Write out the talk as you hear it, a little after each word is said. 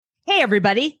Hey,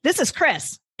 everybody. This is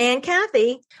Chris. And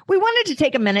Kathy. We wanted to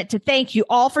take a minute to thank you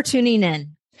all for tuning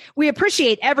in. We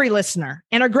appreciate every listener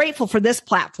and are grateful for this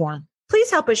platform. Please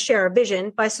help us share our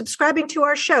vision by subscribing to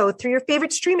our show through your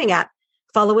favorite streaming app.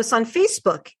 Follow us on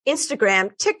Facebook,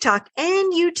 Instagram, TikTok,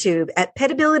 and YouTube at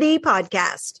Petability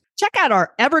Podcast. Check out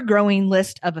our ever-growing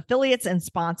list of affiliates and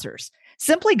sponsors.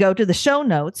 Simply go to the show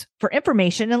notes for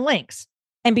information and links.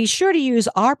 And be sure to use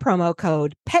our promo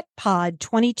code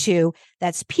PETPOD22,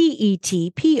 that's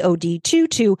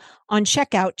PETPOD22, on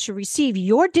checkout to receive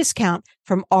your discount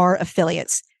from our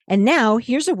affiliates. And now,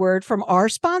 here's a word from our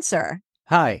sponsor.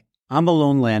 Hi, I'm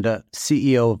Alon Landa,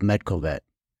 CEO of Medcovet,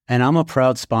 and I'm a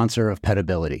proud sponsor of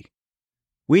Petability.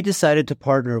 We decided to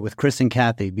partner with Chris and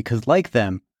Kathy because, like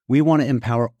them, we want to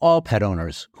empower all pet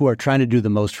owners who are trying to do the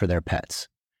most for their pets.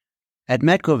 At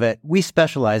Medcovet, we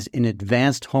specialize in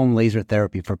advanced home laser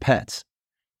therapy for pets.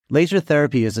 Laser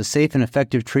therapy is a safe and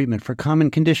effective treatment for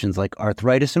common conditions like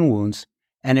arthritis and wounds,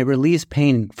 and it relieves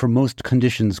pain for most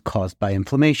conditions caused by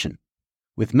inflammation.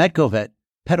 With Medcovet,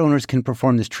 pet owners can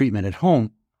perform this treatment at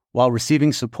home while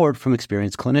receiving support from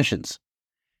experienced clinicians.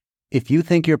 If you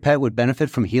think your pet would benefit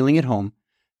from healing at home,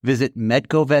 visit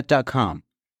medcovet.com,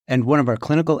 and one of our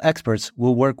clinical experts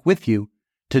will work with you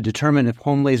to determine if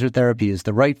home laser therapy is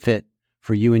the right fit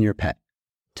for you and your pet.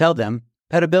 Tell them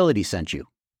Petability sent you.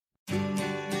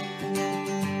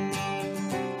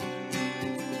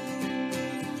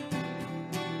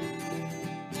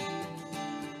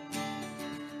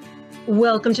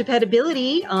 Welcome to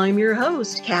Petability. I'm your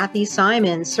host, Kathy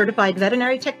Simon, certified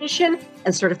veterinary technician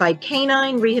and certified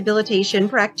canine rehabilitation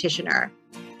practitioner.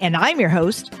 And I'm your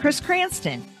host, Chris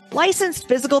Cranston, licensed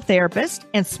physical therapist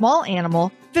and small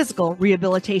animal physical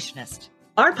rehabilitationist.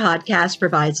 Our podcast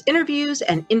provides interviews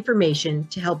and information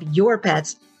to help your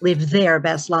pets live their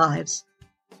best lives.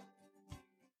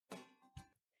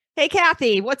 Hey,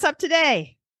 Kathy, what's up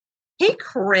today? Hey,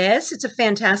 Chris. It's a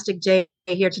fantastic day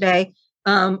here today.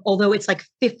 Although it's like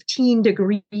 15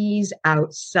 degrees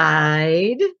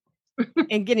outside.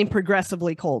 And getting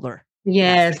progressively colder.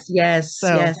 Yes.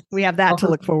 So we have that to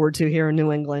look forward to here in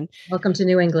New England. Welcome to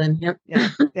New England. Yep.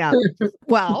 Yeah.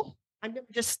 Well, I'm going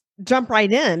to just jump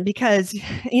right in because,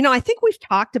 I think we've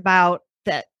talked about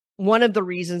that one of the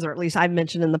reasons, or at least I've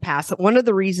mentioned in the past, that one of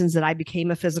the reasons that I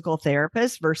became a physical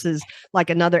therapist versus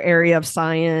like another area of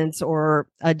science or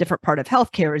a different part of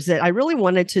healthcare is that I really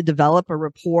wanted to develop a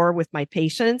rapport with my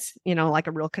patients, like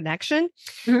a real connection.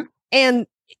 Mm-hmm. And,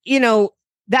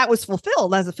 that was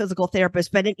fulfilled as a physical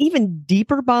therapist, but an even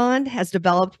deeper bond has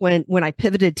developed when I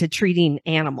pivoted to treating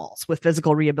animals with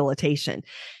physical rehabilitation.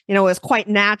 It's quite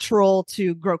natural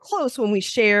to grow close when we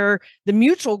share the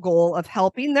mutual goal of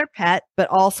helping their pet, but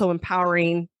also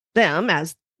empowering them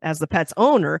as the pet's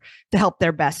owner to help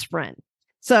their best friend.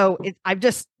 So I've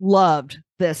just loved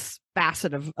this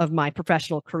facet of my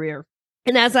professional career.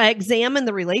 And as I examine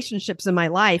the relationships in my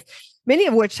life, many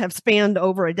of which have spanned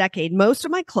over a decade, most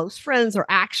of my close friends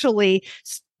actually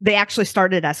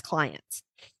started as clients.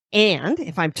 And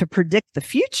if I'm to predict the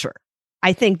future,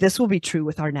 I think this will be true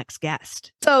with our next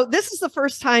guest. So this is the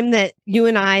first time that you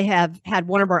and I have had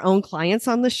one of our own clients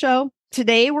on the show.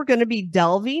 Today, we're going to be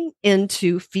delving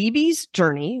into Phoebe's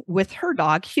journey with her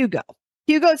dog, Hugo.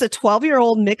 Hugo is a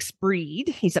 12-year-old mixed breed.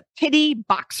 He's a pitty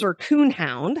boxer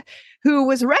coonhound who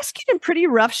was rescued in pretty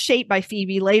rough shape by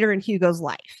Phoebe later in Hugo's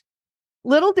life.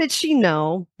 Little did she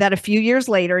know that a few years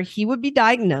later, he would be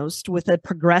diagnosed with a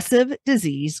progressive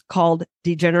disease called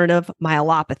degenerative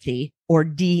myelopathy, or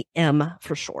DM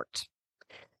for short.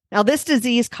 Now, this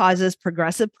disease causes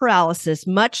progressive paralysis,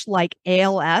 much like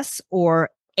ALS or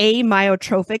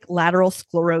amyotrophic lateral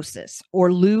sclerosis,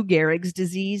 or Lou Gehrig's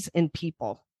disease in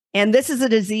people. And this is a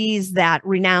disease that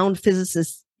renowned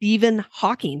physicist Stephen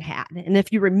Hawking had. And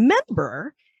if you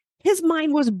remember, his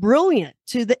mind was brilliant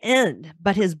to the end,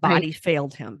 but his body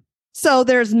failed him. So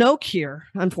there's no cure,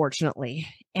 unfortunately,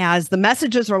 as the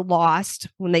messages are lost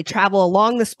when they travel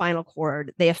along the spinal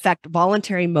cord. They affect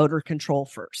voluntary motor control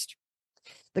first.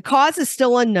 The cause is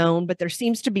still unknown, but there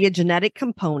seems to be a genetic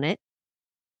component.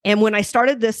 And when I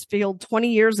started this field 20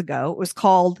 years ago, it was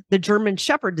called the German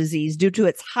Shepherd disease due to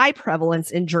its high prevalence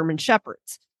in German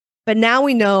Shepherds. But now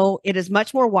we know it is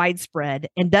much more widespread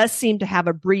and does seem to have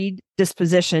a breed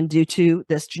disposition due to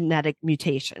this genetic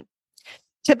mutation.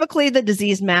 Typically, the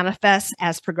disease manifests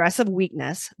as progressive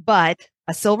weakness, but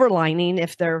a silver lining,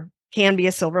 if there can be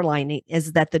a silver lining,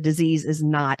 is that the disease is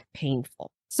not painful.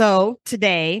 So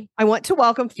today, I want to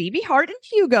welcome Phoebe Hart and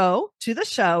Hugo to the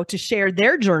show to share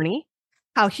their journey,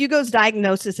 how Hugo's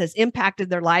diagnosis has impacted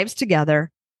their lives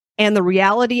together, and the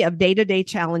reality of day-to-day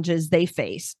challenges they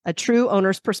face, a true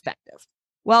owner's perspective.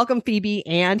 Welcome, Phoebe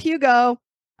and Hugo.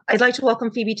 I'd like to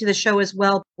welcome Phoebe to the show as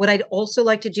well. What I'd also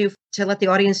like to do to let the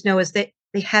audience know is that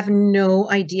they have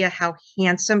no idea how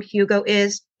handsome Hugo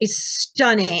is. He's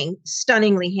stunning,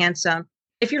 stunningly handsome.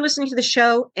 If you're listening to the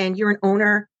show and you're an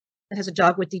owner that has a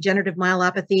dog with degenerative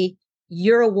myelopathy,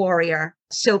 you're a warrior.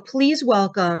 So please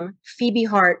welcome Phoebe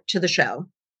Hart to the show.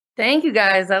 Thank you,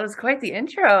 guys. That was quite the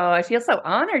intro. I feel so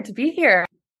honored to be here.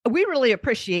 We really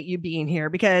appreciate you being here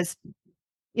because,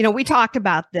 we talked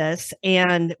about this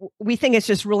and we think it's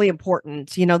just really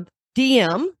important.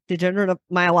 DM, degenerative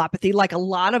myelopathy, like a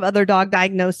lot of other dog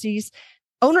diagnoses,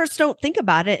 owners don't think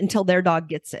about it until their dog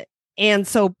gets it. And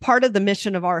so part of the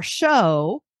mission of our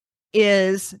show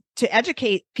is to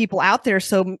educate people out there.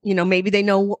 So, maybe they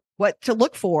know what to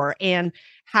look for and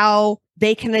how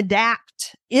they can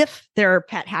adapt if their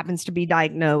pet happens to be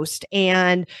diagnosed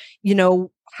and,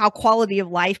 how quality of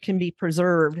life can be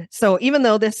preserved. So even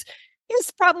though this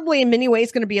is probably in many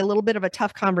ways going to be a little bit of a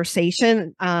tough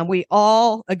conversation, we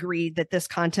all agreed that this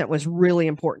content was really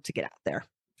important to get out there.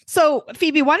 So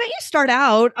Phoebe, why don't you start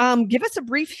out? Give us a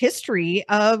brief history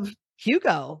of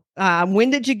Hugo. When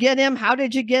did you get him? How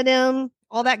did you get him?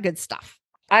 All that good stuff.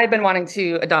 I've been wanting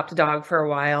to adopt a dog for a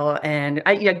while, and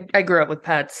I grew up with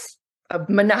pets, a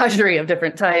menagerie of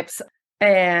different types.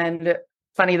 And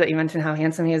funny that you mentioned how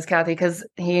handsome he is, Kathy, because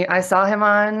I saw him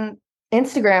on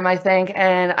Instagram, I think,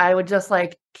 and I would just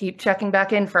keep checking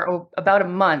back in for about a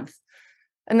month.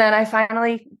 And then I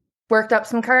finally worked up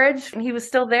some courage and he was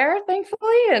still there,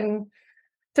 thankfully, and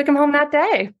took him home that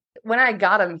day. When I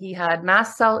got him, he had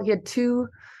he had 2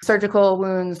 surgical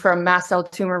wounds from mast cell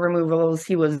tumor removals.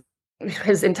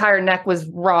 His entire neck was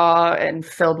raw and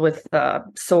filled with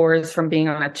sores from being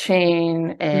on a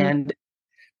chain, and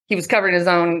he was covered in his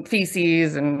own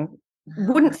feces and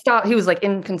wouldn't stop. He was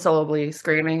inconsolably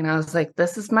screaming, and I was like,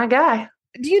 "This is my guy."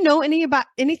 Do you know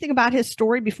anything about his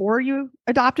story before you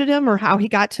adopted him, or how he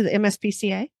got to the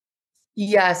MSPCA?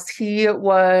 Yes, he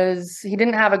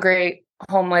didn't have a great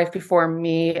home life before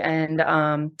me,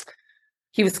 and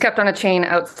he was kept on a chain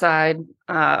outside,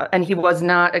 and he was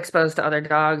not exposed to other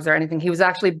dogs or anything. He was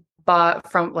actually bought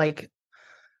from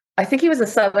I think he was a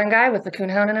Southern guy with the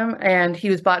coonhound in him, and he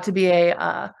was bought to be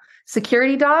a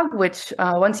security dog, which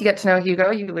once you get to know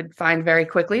Hugo, you would find very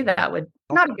quickly that would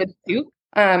not a good suit.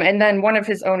 And then one of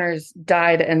his owners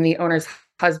died, and the owner's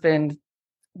husband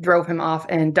drove him off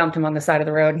and dumped him on the side of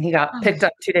the road, and he got picked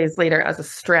up 2 days later as a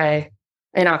stray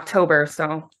in October.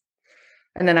 So,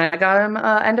 and then I got him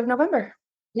end of November.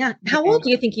 Yeah. How old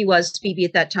do you think he was, Phoebe,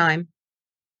 at that time?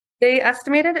 They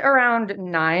estimated around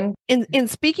 9. And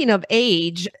speaking of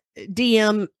age,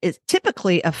 DM is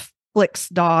typically afflicts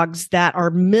dogs that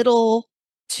are middle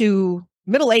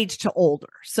age to older.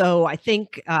 So I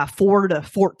think 4 to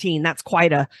 14, that's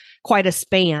quite a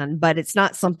span, but it's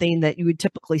not something that you would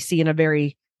typically see in a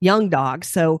very young dog.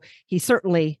 So he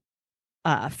certainly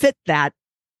fit that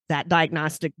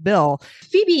diagnostic bill.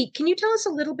 Phoebe, can you tell us a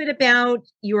little bit about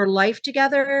your life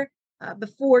together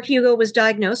before Hugo was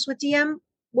diagnosed with DM?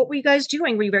 What were you guys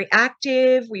doing? Were you very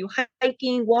active? Were you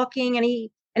hiking, walking,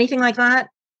 anything like that?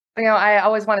 I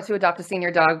always wanted to adopt a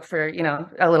senior dog for,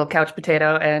 a little couch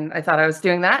potato. And I thought I was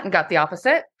doing that and got the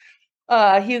opposite.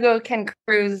 Hugo can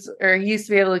cruise, or he used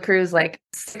to be able to cruise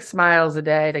 6 miles a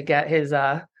day to get his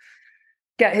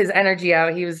energy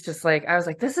out. He was just I was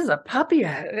like, this is a puppy,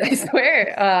 I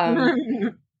swear.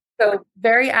 So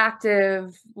very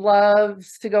active,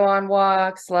 loves to go on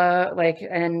walks,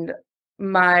 and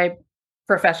my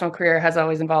professional career has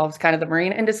always involved kind of the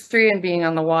marine industry and being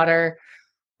on the water,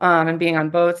 and being on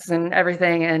boats and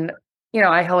everything. And,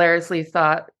 I hilariously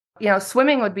thought,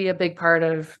 swimming would be a big part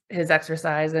of his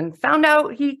exercise, and found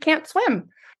out he can't swim.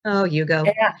 Oh, Hugo.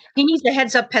 Yeah. He needs the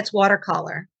Heads Up Pets water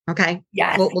collar. Okay.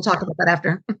 Yeah. We'll talk about that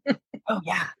after. Oh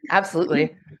yeah,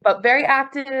 absolutely. But very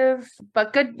active,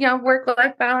 but good,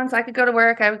 work-life balance. I could go to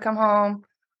work. I would come home.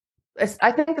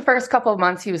 I think the first couple of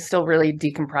months he was still really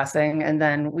decompressing. And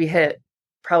then we hit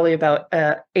probably about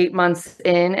 8 months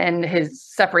in, and his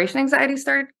separation anxiety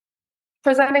started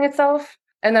presenting itself.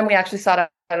 And then we actually sought out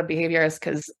a behaviorist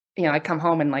because, I'd come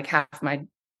home and half my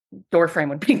door frame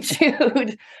would be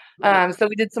chewed. So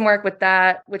we did some work with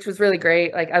that, which was really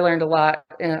great. I learned a lot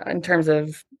in terms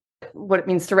of what it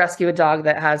means to rescue a dog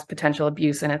that has potential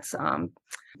abuse in its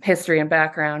history and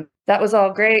background. That was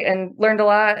all great, and learned a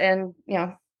lot. And,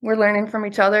 we're learning from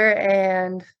each other,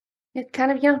 and it's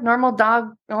kind of, normal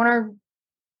dog owner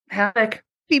havoc.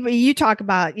 People, you talk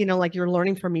about, you're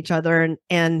learning from each other.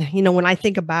 And, when I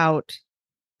think about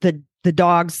the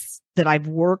dogs that I've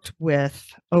worked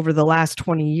with over the last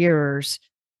 20 years,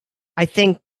 I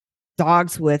think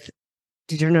dogs with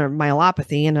degenerative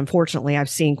myelopathy. And unfortunately, I've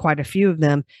seen quite a few of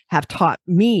them have taught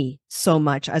me so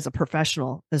much as a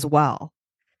professional as well.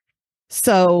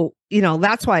 So,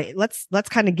 that's why let's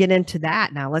kind of get into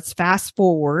that now. Let's fast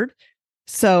forward.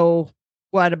 So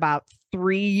what, about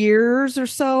 3 years or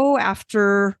so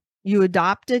after you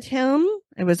adopted him?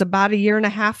 It was about 1.5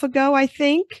 years ago, I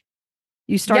think.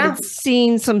 You started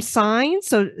seeing some signs.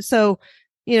 So,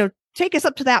 take us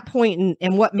up to that point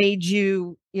and what made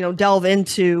you, delve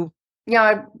into.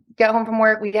 I get home from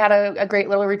work. We had a great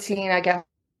little routine. I get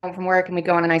home from work and we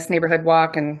go on a nice neighborhood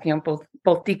walk and, both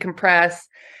decompress.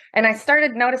 And I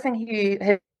started noticing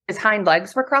his hind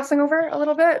legs were crossing over a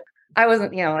little bit. I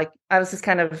wasn't, I was just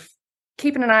kind of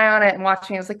keeping an eye on it and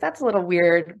watching. I was like, that's a little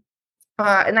weird.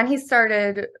 And then he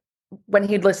started, when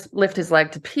he'd lift his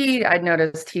leg to pee, I'd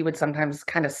noticed he would sometimes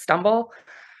kind of stumble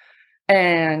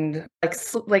and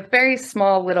like very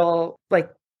small little,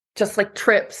 just like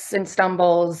trips and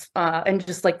stumbles and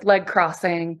just like leg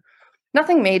crossing.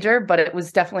 Nothing major, but it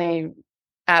was definitely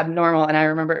abnormal. And I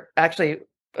remember actually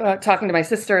talking to my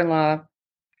sister-in-law,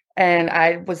 and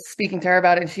I was speaking to her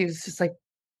about it, and she was just like,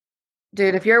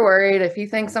 dude, if you're worried, if you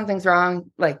think something's wrong,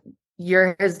 like,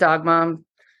 you're his dog mom,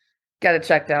 get it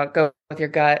checked out, go with your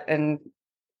gut. And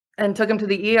took him to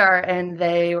the ER, and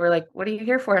they were like, what are you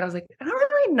here for? And I was like, I don't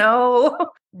really know.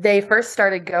 They first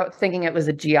started thinking it was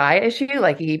a GI issue,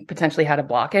 like he potentially had a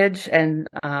blockage, and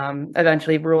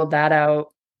eventually ruled that out.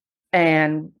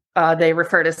 And they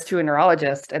referred us to a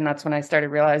neurologist. And that's when I started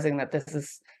realizing that this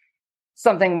is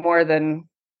something more than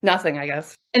nothing, I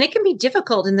guess. And it can be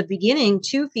difficult in the beginning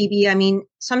too, Phoebe. I mean,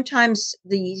 sometimes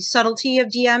the subtlety of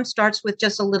DM starts with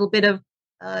just a little bit of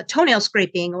toenail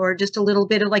scraping, or just a little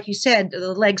bit of, like you said,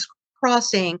 the legs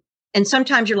crossing. And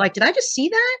sometimes you're like, did I just see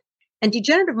that? And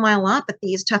degenerative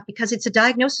myelopathy is tough because it's a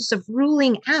diagnosis of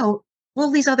ruling out all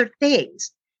these other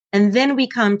things. And then we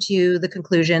come to the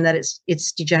conclusion that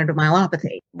it's degenerative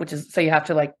myelopathy. Which is, so you have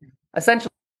to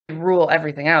essentially rule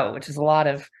everything out, which is a lot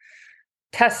of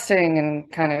testing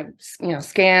and kind of,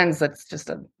 scans. That's just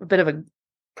a bit of a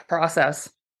process.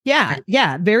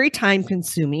 Yeah. Very time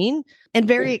consuming and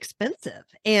very expensive.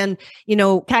 And,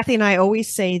 Kathy and I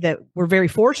always say that we're very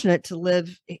fortunate to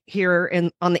live here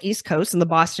on the East Coast in the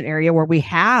Boston area, where we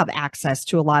have access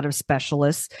to a lot of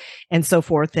specialists and so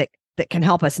forth that can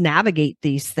help us navigate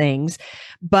these things.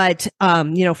 But,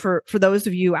 for those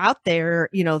of you out there,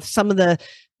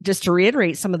 just to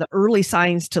reiterate, some of the early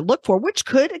signs to look for, which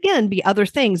could, again, be other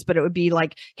things, but it would be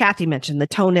like Kathy mentioned, the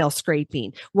toenail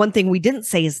scraping. One thing we didn't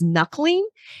say is knuckling.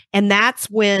 And that's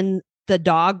when the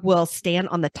dog will stand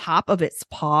on the top of its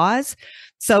paws.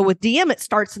 So with DM, it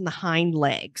starts in the hind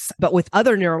legs, but with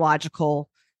other neurological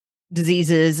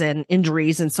diseases and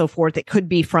injuries and so forth, it could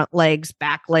be front legs,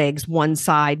 back legs, one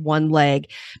side, one leg.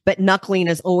 But knuckling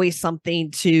is always something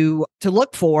to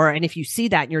look for. And if you see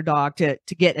that in your dog, to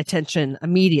get attention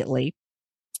immediately.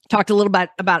 Talked a little bit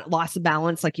about loss of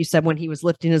balance, like you said, when he was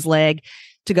lifting his leg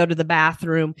to go to the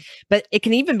bathroom. But it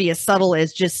can even be as subtle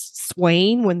as just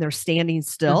swaying when they're standing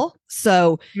still.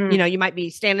 So, you might be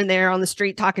standing there on the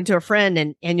street talking to a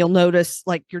friend, and you'll notice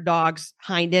like your dog's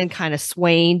hind end kind of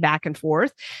swaying back and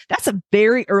forth. That's a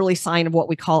very early sign of what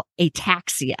we call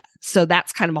ataxia. So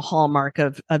that's kind of a hallmark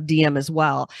of DM as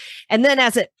well. And then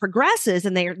as it progresses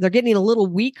and they're getting a little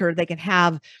weaker, they can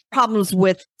have problems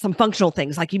with some functional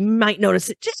things. Like you might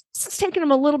notice it's taking them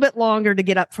a little bit longer to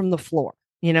get up from the floor,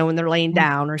 when they're laying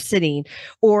down or sitting,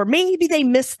 or maybe they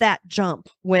miss that jump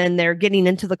when they're getting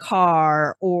into the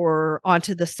car or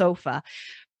onto the sofa.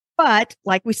 But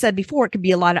like we said before, it could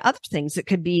be a lot of other things. It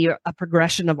could be a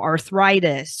progression of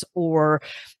arthritis, or,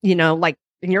 like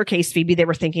in your case, Phoebe, they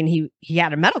were thinking he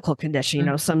had a medical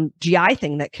condition, some GI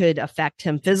thing that could affect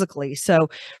him physically. So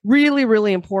really,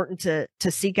 really important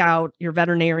to seek out your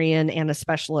veterinarian and a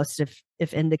specialist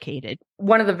if indicated.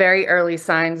 One of the very early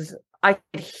signs, I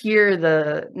could hear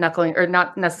the knuckling, or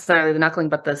not necessarily the knuckling,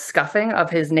 but the scuffing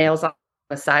of his nails on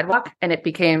the sidewalk. And it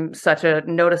became such a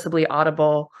noticeably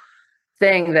audible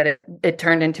thing that it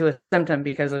turned into a symptom,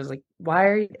 because I was like, why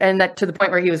are you? And that to the point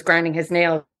where he was grinding his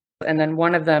nails. And then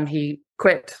one of them, he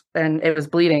quit and it was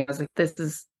bleeding. I was like,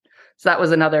 so that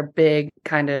was another big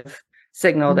kind of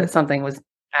signal that something was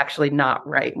actually not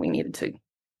right. We needed to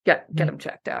get him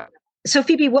checked out. So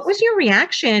Phoebe, what was your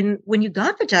reaction when you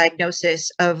got the diagnosis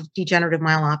of degenerative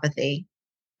myelopathy?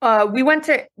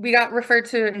 We got referred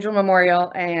to Angel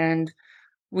Memorial, and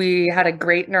we had a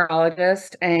great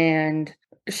neurologist, and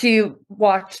she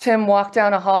watched him walk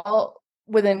down a hall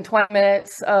within 20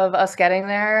 minutes of us getting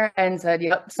there and said,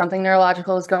 yep, something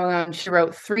neurological is going on. She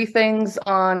wrote 3 things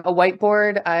on a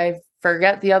whiteboard. I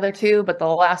forget the other 2, but the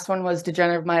last one was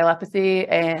degenerative myelopathy.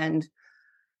 And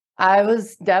I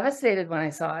was devastated when I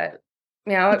saw it.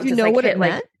 You know, it Did you just know like what hit it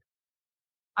like meant?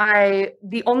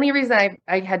 the only reason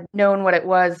I had known what it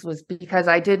was because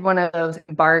I did one of those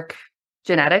Embark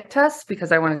genetic tests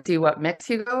because I wanted to see what mix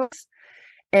Hugo was.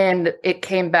 And it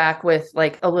came back with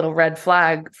like a little red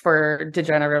flag for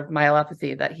degenerative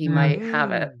myelopathy that he might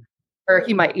have it, or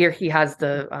he has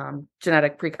the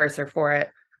genetic precursor for it.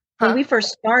 When we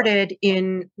first started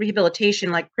in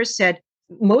rehabilitation, like Chris said,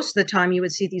 most of the time you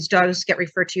would see these dogs get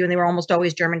referred to you, and they were almost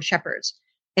always German Shepherds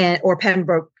or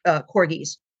Pembroke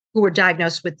corgis who were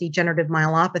diagnosed with degenerative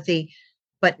myelopathy.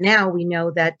 But now we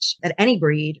know that any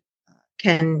breed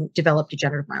can develop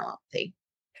degenerative myelopathy.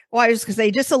 Well, I was going to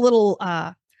say just a little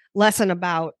lesson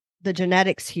about the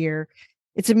genetics here.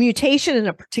 It's a mutation in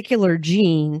a particular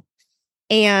gene.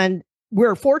 And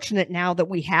we're fortunate now that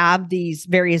we have these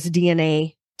various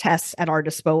DNA tests at our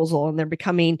disposal, and they're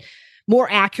becoming more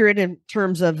accurate in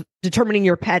terms of determining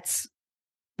your pet's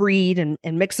breed and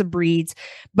mix of breeds.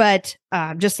 But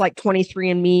just like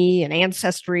 23andMe and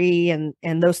Ancestry and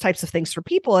those types of things for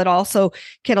people, it also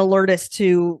can alert us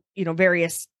to,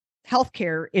 various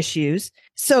healthcare issues.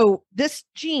 So this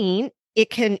gene, it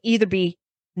can either be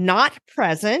not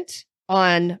present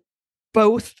on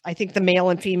both, I think, the male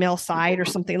and female side or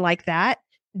something like that.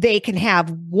 They can have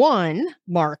one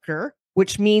marker,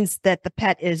 which means that the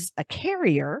pet is a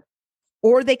carrier,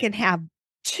 or they can have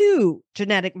two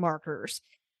genetic markers.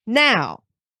 Now,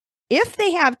 if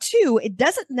they have two, it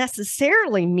doesn't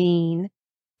necessarily mean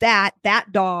that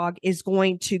that dog is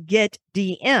going to get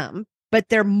DM, but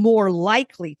they're more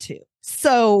likely to.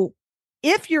 So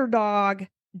if your dog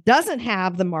doesn't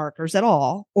have the markers at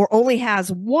all, or only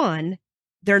has one,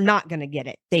 they're not going to get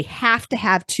it. They have to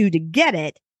have two to get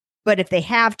it. But if they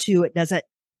have two, it doesn't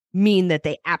mean that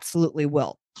they absolutely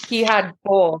will. He had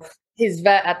both. His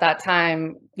vet at that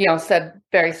time, said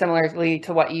very similarly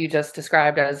to what you just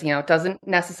described as, it doesn't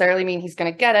necessarily mean he's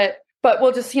going to get it, but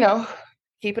we'll just,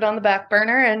 keep it on the back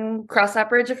burner and cross that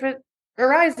bridge if it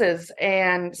arises.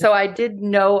 And so I did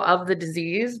know of the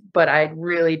disease, but I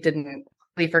really didn't.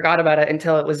 We forgot about it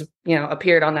until it was,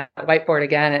 appeared on that whiteboard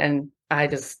again. And I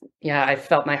just, I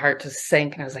felt my heart just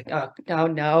sink. And I was like, oh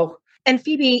no. And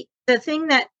Phoebe, the thing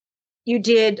that you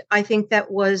did, I think that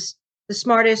was the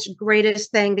smartest,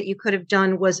 greatest thing that you could have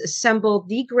done was assemble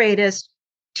the greatest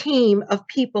team of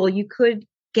people you could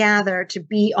gather to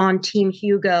be on Team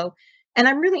Hugo. And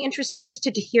I'm really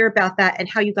interested to hear about that and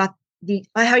how you got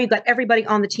everybody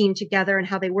on the team together and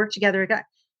how they work together.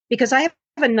 Because I have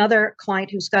another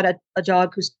client who's got a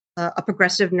dog who's a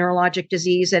progressive neurologic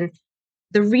disease. And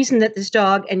the reason that this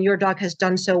dog and your dog has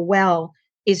done so well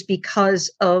is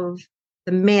because of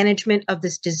the management of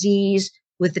this disease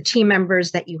with the team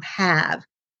members that you have.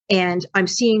 And I'm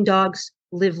seeing dogs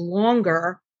live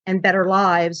longer and better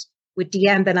lives with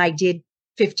DM than I did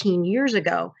 15 years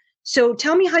ago. So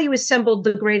tell me how you assembled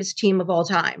the greatest team of all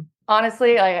time.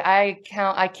 Honestly, I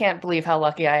can't believe how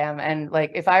lucky I am. And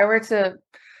if I were to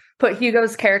put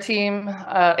Hugo's care team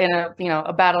in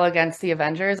a battle against the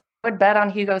Avengers, I would bet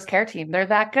on Hugo's care team. They're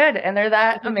that good and they're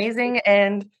that amazing.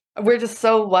 And we're just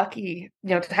so lucky,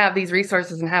 to have these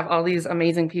resources and have all these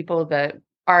amazing people that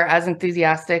are as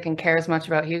enthusiastic and care as much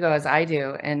about Hugo as I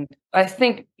do. And I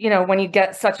think, when you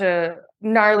get such a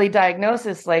gnarly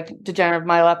diagnosis like degenerative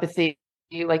myelopathy,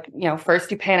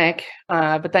 first you panic,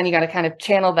 but then you got to kind of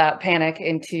channel that panic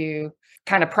into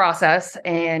kind of process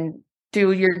and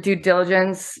do your due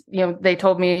diligence. They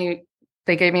told me,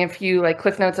 they gave me a few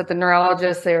cliff notes at the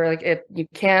neurologist. They were like,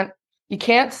 you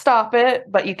can't stop it,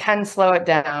 but you can slow it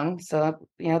down. So,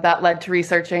 that led to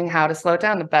researching how to slow it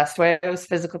down. The best way was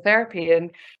physical therapy.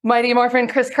 And Mighty Morphin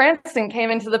Chris Cranston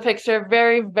came into the picture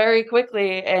very, very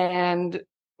quickly. And,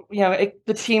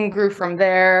 the team grew from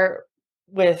there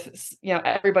with,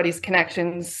 everybody's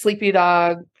connections, Sleepy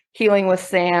Dog, Healing with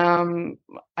Sam.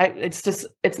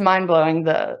 It's mind-blowing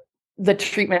the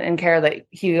treatment and care that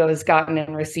Hugo has gotten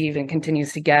and received and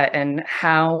continues to get, and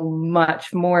how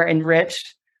much more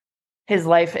enriched his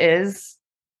life is,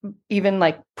 even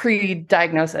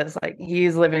pre-diagnosis.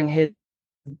 He's living his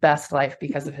best life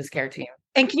because of his care team.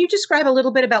 And can you describe a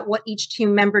little bit about what each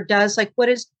team member does?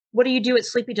 What do you do at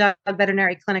Sleepy Dog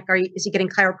Veterinary Clinic? Is he getting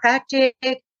chiropractic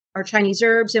or Chinese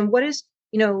herbs? And what is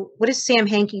Sam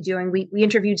Hankey doing? We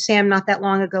interviewed Sam not that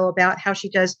long ago about how she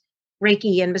does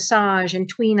Reiki and massage and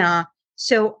Tuina.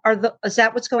 So is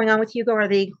that what's going on with Hugo? Are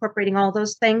they incorporating all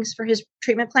those things for his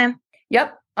treatment plan?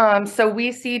 Yep. So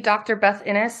we see Dr. Beth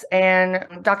Innes and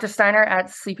Dr. Steiner at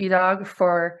Sleepy Dog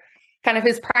for kind of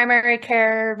his primary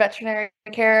care, veterinary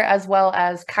care, as well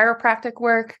as chiropractic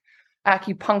work,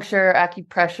 acupuncture,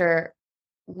 acupressure,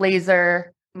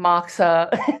 laser,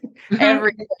 moxa.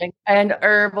 everything, and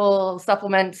herbal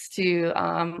supplements to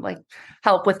like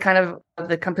help with kind of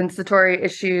the compensatory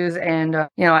issues and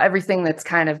everything that's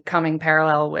kind of coming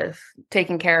parallel with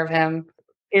taking care of him.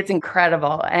 It's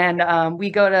incredible. And we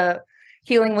go to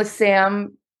Healing with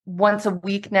Sam once a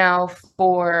week now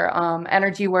for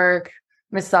energy work,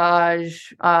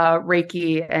 massage,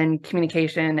 Reiki, and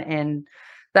communication. And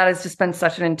that has just been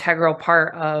such an integral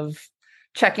part of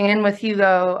checking in with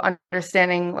Hugo,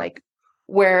 understanding like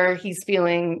where he's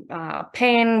feeling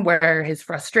pain, where his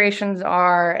frustrations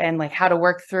are, and like how to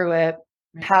work through it,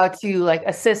 how to like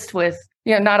assist with,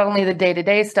 not only the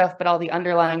day-to-day stuff, but all the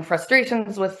underlying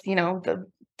frustrations with,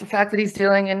 the fact that he's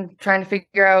dealing and trying to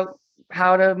figure out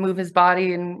how to move his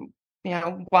body and,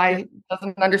 why he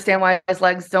doesn't understand why his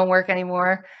legs don't work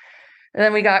anymore. And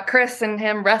then we got Chris and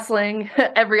him wrestling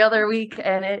every other week,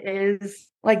 and it is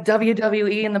like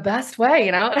WWE in the best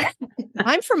way,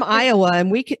 I'm from Iowa,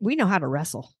 and we know how to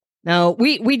wrestle. No,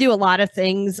 we do a lot of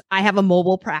things. I have a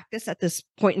mobile practice at this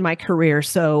point in my career,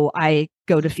 so I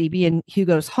go to Phoebe and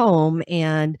Hugo's home,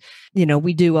 and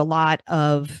we do a lot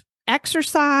of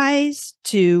exercise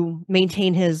to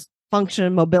maintain his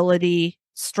function, mobility,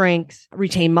 strength,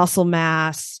 retain muscle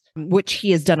mass, which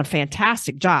he has done a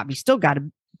fantastic job. He's still got a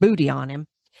booty on him.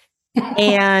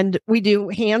 And we do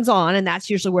hands-on, and that's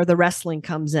usually where the wrestling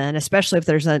comes in, especially if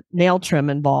there's a nail trim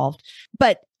involved.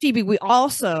 But Phoebe,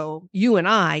 you and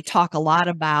I talk a lot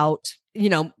about,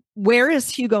 where is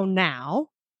Hugo now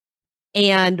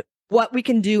and what we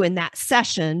can do in that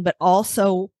session, but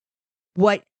also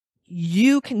what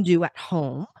you can do at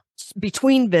home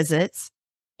between visits,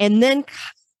 and then,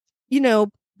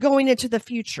 going into the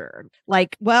future,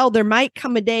 like, well, there might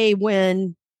come a day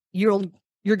when you're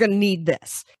going to need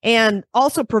this, and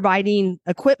also providing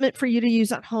equipment for you to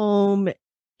use at home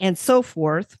and so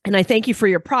forth. And I thank you for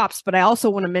your props, but I also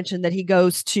want to mention that he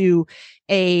goes to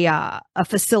a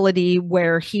facility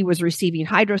where he was receiving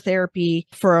hydrotherapy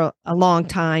for a long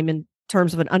time in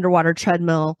terms of an underwater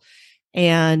treadmill,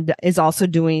 and is also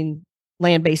doing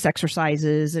land-based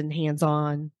exercises and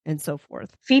hands-on and so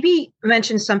forth. Phoebe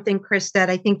mentioned something, Chris,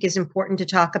 that I think is important to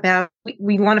talk about.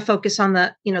 We want to focus on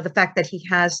the fact that he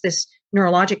has this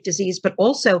neurologic disease, but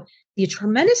also the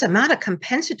tremendous amount of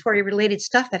compensatory related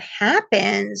stuff that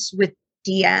happens with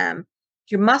DM,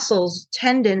 your muscles,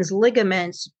 tendons,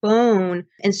 ligaments, bone.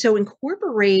 And so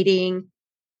incorporating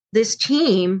this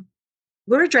team,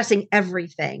 we're addressing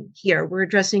everything here. We're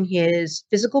addressing his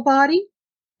physical body,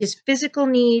 his physical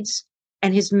needs,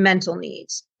 and his mental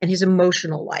needs and his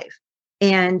emotional life.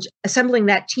 And assembling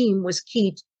that team was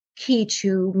key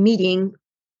to meeting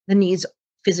the needs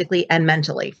physically and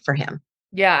mentally for him.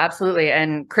 Yeah, absolutely.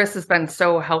 And Chris has been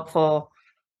so helpful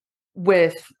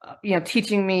with,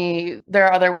 teaching me there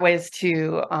are other ways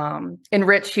to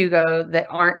enrich Hugo that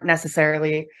aren't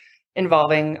necessarily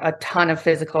involving a ton of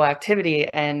physical activity.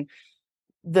 And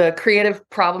the creative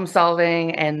problem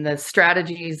solving and the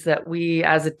strategies that we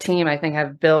as a team, I think,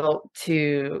 have built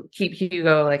to keep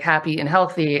Hugo like happy and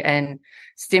healthy and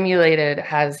stimulated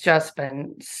has just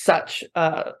been such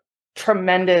a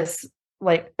tremendous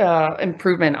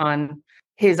improvement on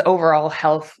his overall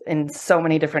health in so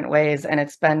many different ways. And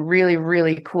it's been really,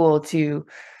 really cool to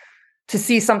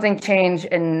see something change,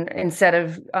 and instead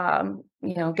of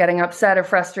getting upset or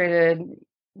frustrated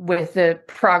with the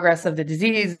progress of the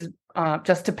disease,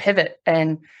 just to pivot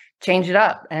and change it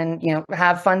up and,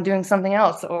 have fun doing something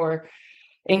else or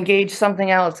engage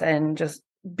something else and just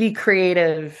be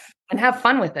creative and have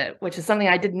fun with it, which is something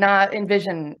I did not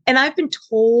envision. And I've been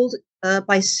told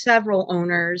by several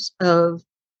owners of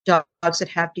dogs that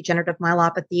have degenerative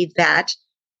myelopathy that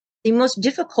the most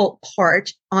difficult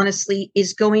part, honestly,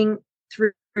 is going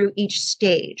through each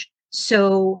stage.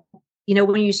 So,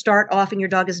 when you start off and your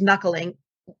dog is knuckling,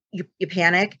 you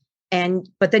panic.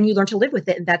 But then you learn to live with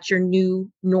it, and that's your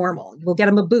new normal. You'll get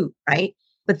them a boot, right?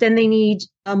 But then they need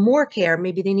more care.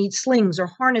 Maybe they need slings or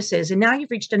harnesses. And now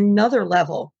you've reached another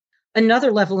level in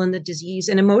the disease.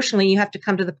 And emotionally, you have to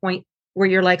come to the point where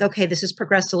you're like, okay, this has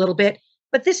progressed a little bit,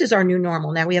 but this is our new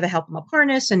normal. Now we have a help them up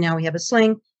harness, and now we have a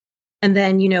sling. And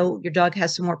then, your dog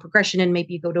has some more progression, and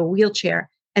maybe you go to a wheelchair.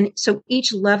 And so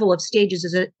each level of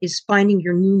stages is finding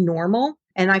your new normal.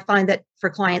 And I find that for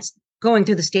clients, going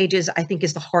through the stages, I think,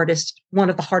 is one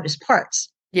of the hardest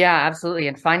parts. Yeah, absolutely.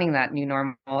 And finding that new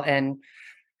normal, and,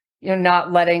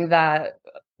 not letting that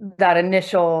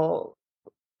initial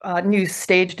new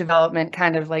stage development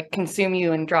kind of like consume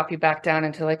you and drop you back down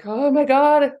into like, oh my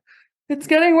God, it's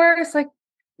getting worse. Like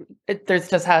there's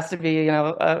just has to be,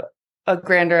 a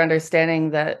grander understanding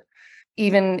that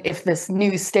even if this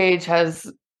new stage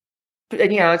has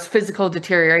and, it's physical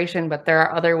deterioration, but there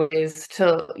are other ways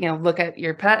to, look at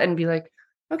your pet and be like,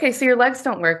 okay, so your legs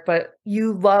don't work, but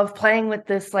you love playing with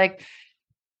this like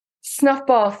snuff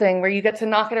ball thing where you get to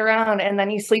knock it around and then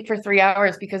you sleep for 3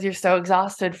 hours because you're so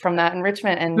exhausted from that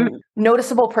enrichment, and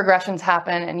noticeable progressions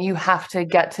happen, and you have to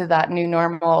get to that new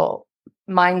normal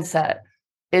mindset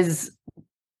is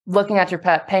looking at your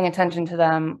pet, paying attention to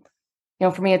them.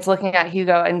 For me, it's looking at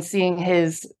Hugo and seeing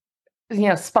his,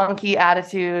 spunky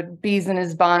attitude, bees in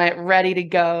his bonnet, ready to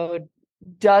go,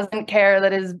 doesn't care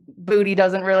that his booty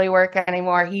doesn't really work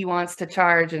anymore. He wants to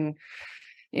charge, and,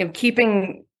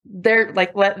 keeping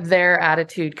let their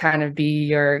attitude kind of be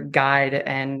your guide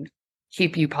and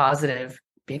keep you positive,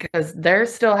 because they're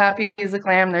still happy as a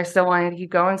clam. They're still wanting to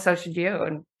keep going. So should you.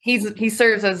 And he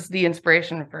serves as the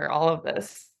inspiration for all of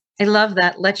this. I love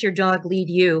that. Let your dog lead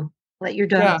you. Let your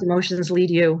dog's emotions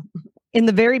lead you. In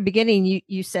the very beginning,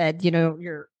 you said,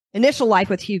 your initial life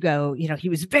with Hugo, he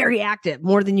was very active,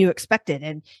 more than you expected.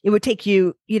 And it would take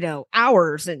you,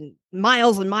 hours and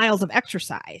miles of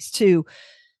exercise to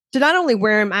not only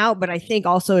wear him out, but I think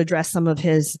also address some of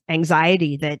his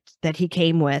anxiety that he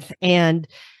came with. And,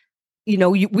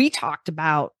 we talked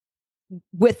about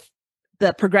with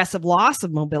the progressive loss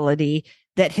of mobility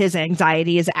that his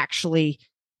anxiety is actually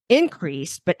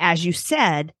increased. But as you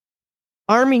said,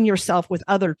 arming yourself with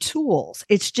other tools,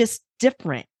 it's just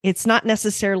different. It's not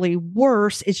necessarily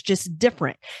worse. It's just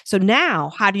different. So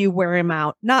now how do you wear him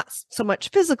out? Not so much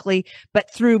physically,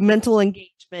 but through mental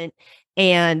engagement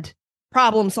and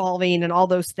problem solving and all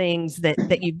those things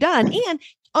that you've done. And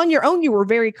on your own, you were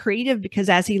very creative, because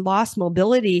as he lost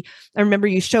mobility, I remember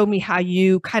you showed me how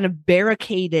you kind of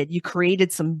you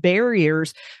created some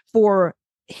barriers for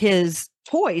his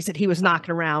toys that he was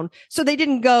knocking around, so they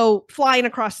didn't go flying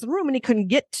across the room and he couldn't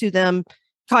get to them,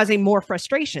 causing more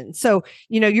frustration. So,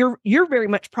 you're very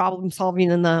much problem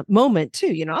solving in the moment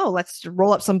too. Let's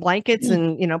roll up some blankets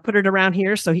and, put it around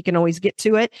here so he can always get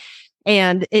to it.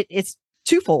 And it's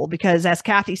twofold, because as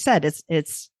Kathy said,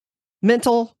 it's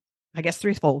mental, I guess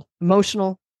threefold: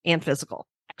 emotional and physical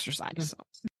exercise.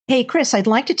 Hey, Chris, I'd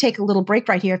like to take a little break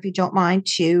right here, if you don't mind,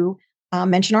 to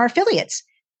mention our affiliates: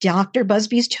 Dr.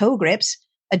 Busby's Toe Grips,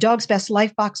 a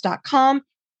dogsbestlifebox.com,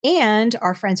 and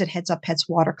our friends at Heads Up Pets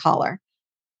Water Collar.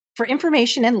 For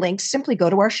information and links, simply go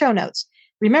to our show notes.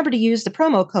 Remember to use the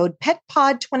promo code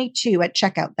PETPOD22 at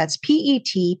checkout. That's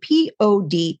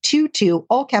PETPOD22,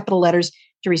 all capital letters,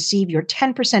 to receive your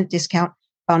 10% discount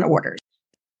on orders.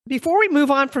 Before we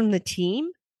move on from the team,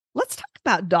 let's talk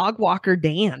about dog walker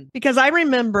Dan, because I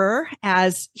remember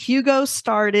as Hugo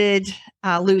started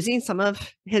losing some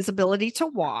of his ability to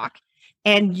walk,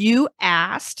 and you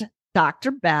asked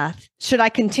Dr. Beth, should I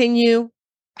continue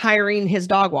hiring his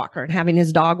dog walker and having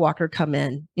his dog walker come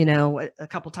in, a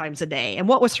couple times a day? And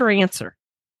what was her answer?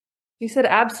 She said,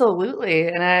 absolutely.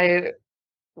 And I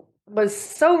was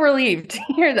so relieved to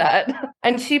hear that.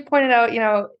 And she pointed out,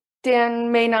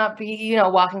 Dan may not be,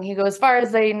 walking Hugo as far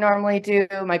as they normally do,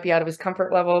 might be out of his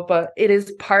comfort level, but it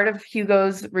is part of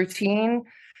Hugo's routine.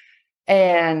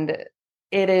 And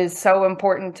it is so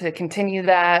important to continue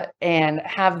that and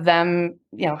have them,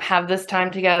 have this time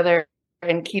together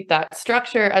and keep that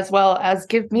structure, as well as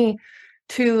give me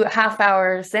 2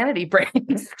 half-hour sanity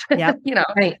breaks. Yeah.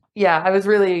 Right. Yeah. I was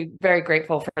really very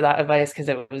grateful for that advice, because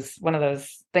it was one of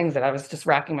those things that I was just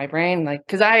racking my brain.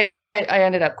 Because I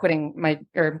ended up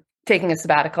taking a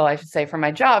sabbatical, I should say, from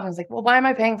my job. And I was like, well, why am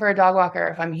I paying for a dog walker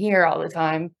if I'm here all the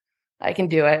time? I can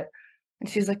do it. And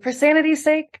she's like, for sanity's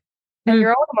sake and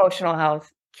your own emotional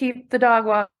health, keep the dog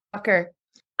walker.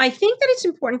 I think that it's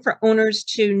important for owners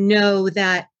to know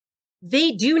that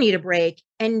they do need a break,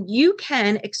 and you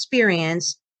can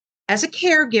experience, as a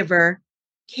caregiver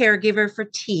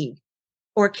fatigue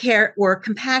or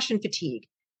compassion fatigue.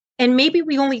 And maybe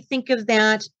we only think of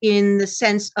that in the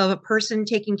sense of a person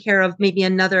taking care of maybe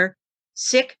another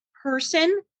sick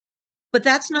person, but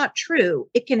that's not true.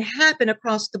 It can happen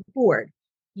across the board.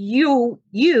 You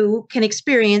can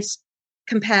experience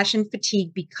compassion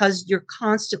fatigue because you're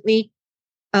constantly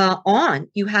on.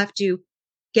 You have to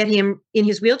get him in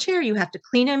his wheelchair. You have to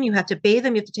clean him. You have to bathe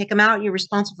him. You have to take him out. You're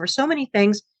responsible for so many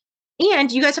things. And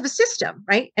you guys have a system,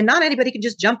 right? And not anybody can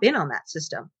just jump in on that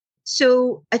system.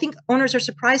 So I think owners are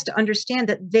surprised to understand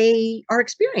that they are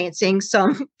experiencing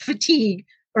some fatigue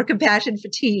or compassion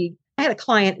fatigue. I had a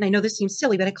client, and I know this seems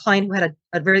silly, but a client who had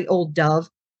a very old dove,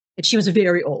 and she was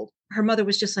very old. Her mother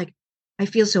was just like, I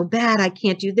feel so bad. I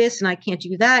can't do this and I can't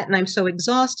do that. And I'm so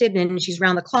exhausted. And she's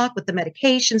round the clock with the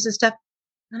medications and stuff.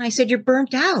 And I said, you're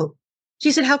burnt out.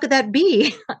 She said, how could that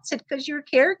be? I said, because you're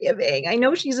caregiving. I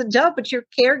know she's a dove, but you're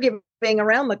caregiving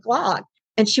around the clock.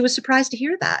 And she was surprised to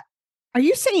hear that. Are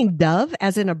you saying dove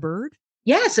as in a bird?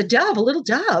 Yes, a dove, a little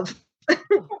dove. Aw. I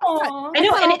know. And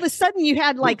and all of a sudden you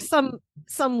had like some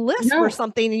lisp No. or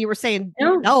something, and you were saying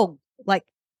No. like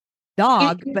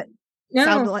dog, It- but no,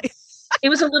 sounded like it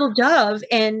was a little dove,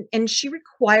 and she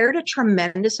required a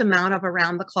tremendous amount of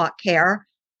around the clock care,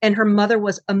 and her mother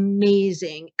was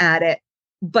amazing at it.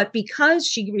 But because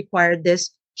she required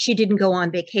this, she didn't go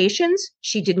on vacations,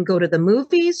 she didn't go to the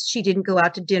movies, she didn't go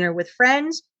out to dinner with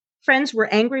friends. Friends were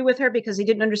angry with her because they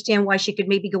didn't understand why she could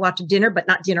maybe go out to dinner but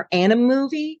not dinner and a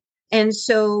movie. And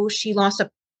so she lost a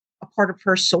part of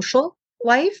her social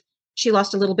life. She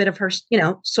lost a little bit of her,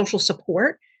 social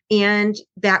support, and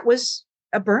that was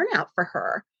a burnout for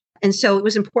her. And so it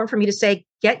was important for me to say,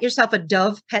 get yourself a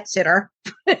dove pet sitter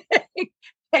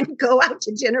and go out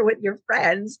to dinner with your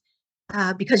friends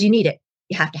because you need it.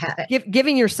 You have to have it.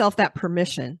 giving yourself that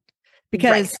permission,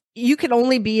 because you can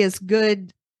only be as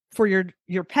good for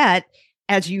your pet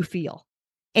as you feel.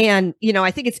 And,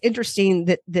 I think it's interesting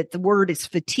that the word is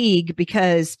fatigue,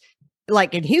 because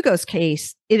like in Hugo's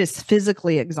case, it is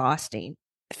physically exhausting.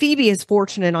 Phoebe is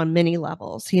fortunate on many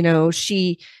levels.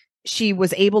 She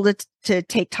was able to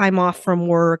take time off from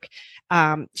work.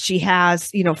 She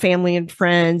has, family and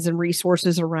friends and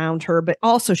resources around her, but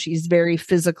also she's very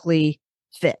physically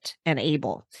fit and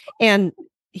able. And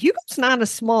Hugo's not a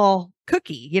small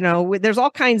cookie. There's all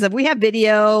kinds of, we have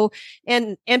video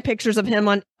and pictures of him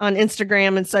on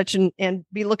Instagram and such, and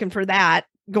be looking for that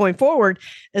going forward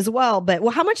as well. But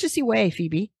how much does he weigh,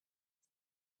 Phoebe?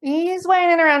 He's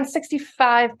weighing in around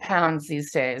 65 pounds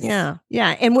these days. Yeah.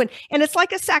 Yeah. And it's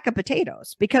like a sack of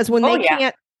potatoes, because when they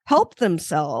can't help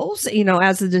themselves,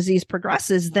 as the disease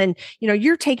progresses, then,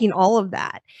 you're taking all of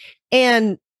that.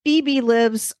 And Phoebe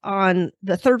lives on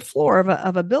the third floor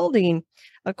of a building,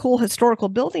 a cool historical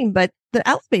building, but the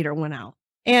elevator went out.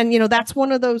 And, that's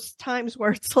one of those times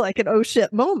where it's like an oh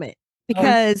shit moment,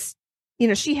 because,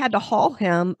 she had to haul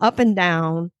him up and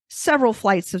down several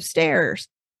flights of stairs.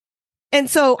 And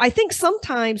so I think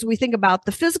sometimes we think about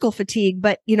the physical fatigue,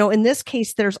 but, in this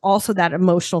case, there's also that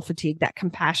emotional fatigue, that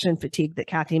compassion fatigue that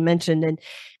Kathy mentioned. And,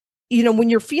 when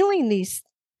you're feeling these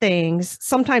things,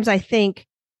 sometimes I think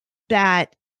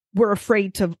that we're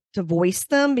afraid to voice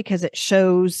them, because it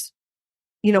shows,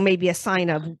 maybe a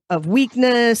sign of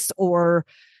weakness, or,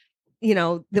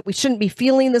 that we shouldn't be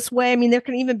feeling this way. I mean, there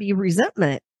can even be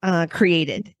resentment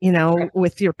created,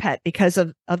 with your pet because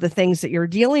of the things that you're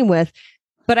dealing with.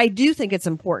 But I do think it's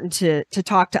important to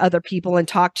talk to other people and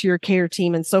talk to your care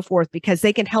team and so forth, because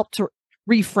they can help to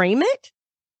reframe it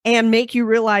and make you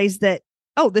realize that,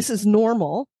 oh, this is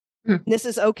normal. This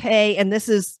is okay. And this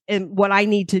is what I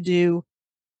need to do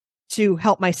to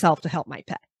help myself, to help my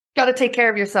pet. Got to take care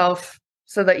of yourself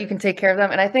so that you can take care of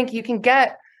them. And I think you can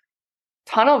get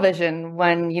tunnel vision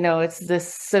when, it's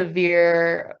this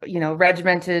severe,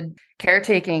 regimented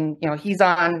caretaking. He's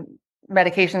on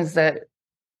medications that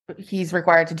he's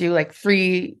required to do like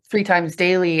three times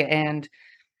daily. And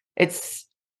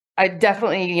I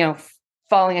definitely,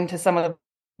 falling into some of the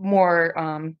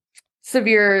more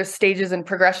severe stages and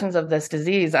progressions of this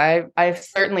disease. I've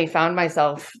certainly found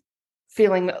myself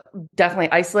feeling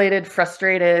definitely isolated,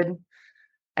 frustrated,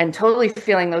 and totally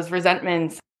feeling those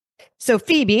resentments. So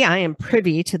Phoebe, I am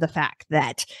privy to the fact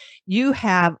that you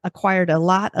have acquired a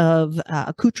lot of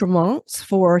accoutrements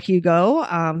for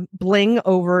Hugo, bling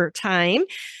over time,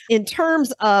 in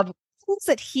terms of things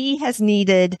that he has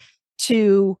needed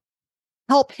to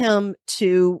help him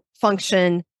to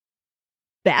function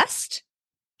best,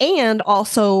 and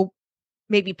also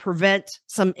maybe prevent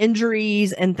some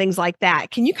injuries and things like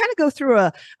that. Can you kind of go through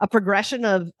a progression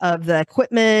of the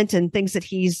equipment and things that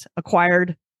he's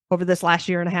acquired over this last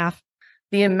year and a half?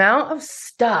 The amount of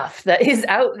stuff that is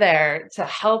out there to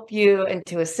help you and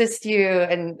to assist you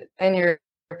and your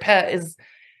pet is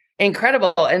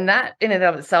incredible. And that in and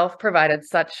of itself provided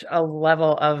such a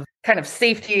level of kind of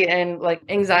safety and like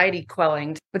anxiety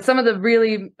quelling. But some of the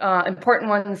really important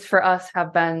ones for us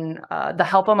have been the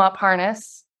Help 'em Up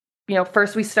harness.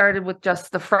 First we started with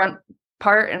just the front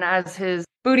part, and as his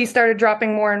booty started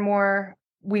dropping more and more,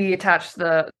 we attached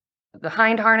the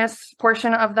hind harness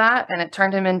portion of that, and it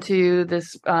turned him into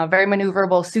this very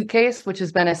maneuverable suitcase, which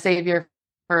has been a savior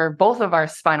for both of our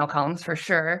spinal columns for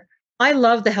sure. I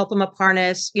love the Help 'em Up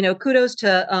harness. Kudos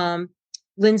to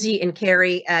Lindsay and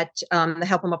Carrie at the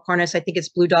Help 'em Up harness. I think it's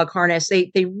Blue Dog Harness.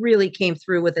 They really came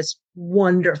through with this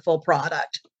wonderful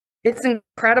product. It's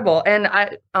incredible. And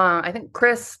I think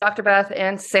Chris, Dr. Beth,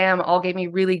 and Sam all gave me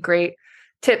really great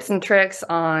tips and tricks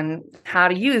on how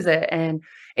to use it, and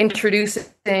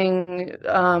introducing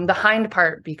the hind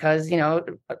part, because,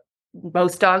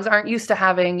 most dogs aren't used to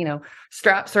having,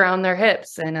 straps around their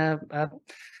hips and a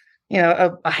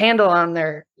a handle on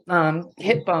their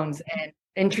hip bones, and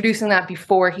introducing that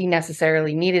before he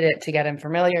necessarily needed it to get him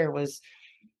familiar was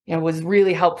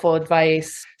really helpful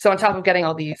advice. So on top of getting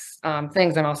all these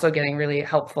things, I'm also getting really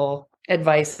helpful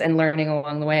advice and learning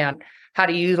along the way on how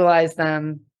to utilize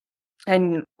them,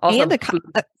 and also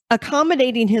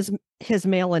accommodating his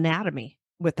male anatomy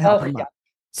with the help. Yeah.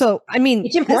 So, I mean,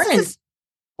 it's important.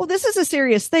 This is a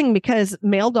serious thing because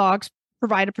male dogs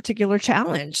provide a particular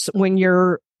challenge when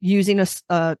you're using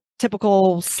a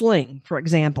typical sling, for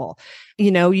example.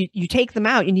 You take them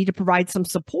out, you need to provide some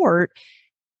support,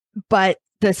 but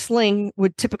the sling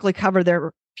would typically cover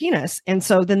their penis. And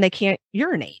so then they can't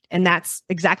urinate. And that's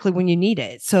exactly when you need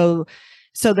it. So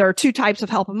there are two types of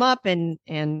help him up,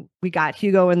 and we got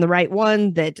Hugo in the right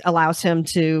one that allows him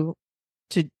to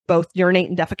both urinate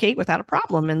and defecate without a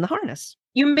problem in the harness.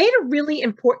 You made a really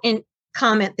important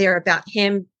comment there about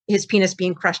his penis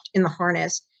being crushed in the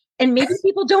harness. And maybe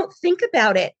people don't think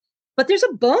about it, but there's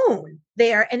a bone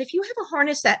there. And if you have a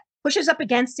harness that pushes up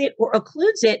against it or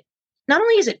occludes it, not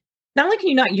only can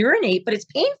you not urinate, but it's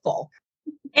painful.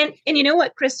 And you know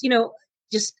what, Chris,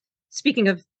 just speaking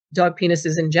of dog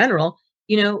penises in general,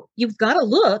 you've got to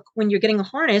look when you're getting a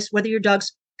harness, whether your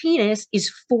dog's penis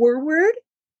is forward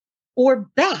or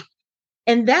back.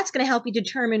 And that's going to help you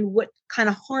determine what kind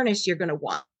of harness you're going to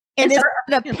want. And is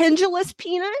it a pendulous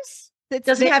penis?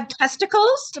 Does it have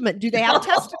testicles? Do they have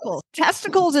testicles?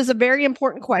 Testicles is a very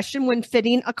important question when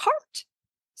fitting a cart.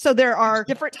 So there are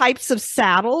different types of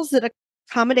saddles that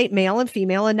accommodate male and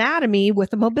female anatomy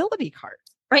with a mobility cart.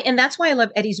 Right. And that's why I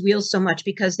love Eddie's Wheels so much,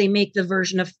 because they make the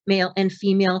version of male and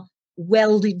female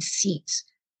welded seats.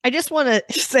 I just want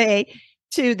to say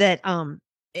too that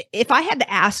if I had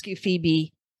to ask you,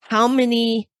 Phoebe, how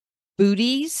many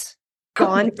booties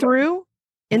gone through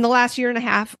in the last year and a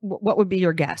half, what would be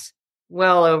your guess?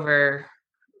 Well over,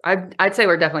 I'd say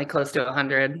we're definitely close to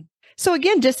 100. So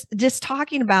again, just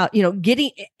talking about,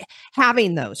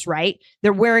 having those, right?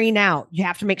 They're wearing out. You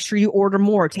have to make sure you order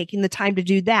more, taking the time to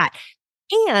do that.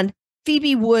 And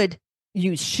Phoebe would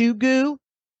use shoe goo,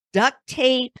 duct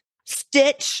tape,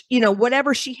 stitch,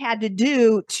 whatever she had to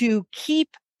do to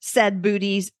keep said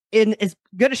booties in as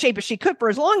good a shape as she could for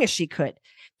as long as she could,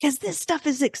 because this stuff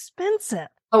is expensive.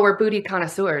 Oh, we're booty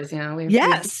connoisseurs,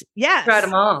 Yes. Tried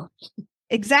them all.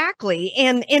 Exactly.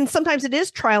 And sometimes it is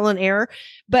trial and error,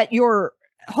 but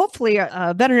hopefully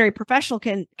a veterinary professional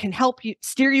can help you,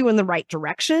 steer you in the right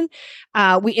direction.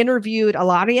 We interviewed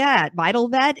Alaria at Vital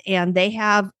Vet, and they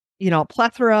have, a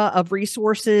plethora of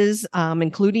resources,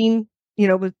 including,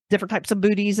 with different types of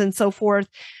booties and so forth.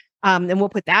 And we'll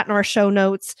put that in our show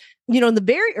notes. In the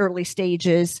very early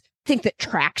stages, I think that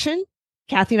traction,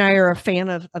 Kathy and I are a fan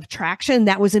of traction.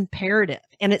 That was imperative,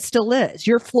 and it still is.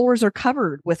 Your floors are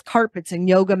covered with carpets and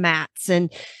yoga mats and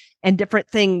different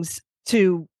things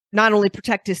to not only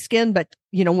protect his skin, but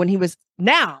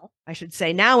now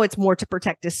it's more to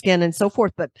protect his skin and so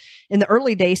forth. But in the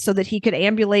early days, so that he could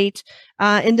ambulate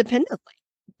independently.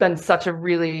 Been such a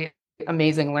really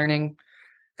amazing learning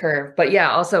curve. But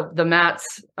yeah, also the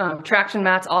mats, traction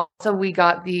mats. Also, we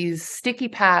got these sticky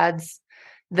pads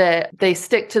that they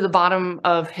stick to the bottom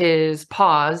of his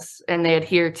paws, and they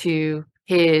adhere to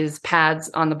his pads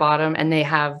on the bottom, and they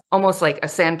have almost like a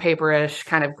sandpaper-ish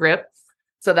kind of grip.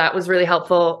 So that was really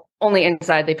helpful. Only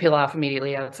inside, they peel off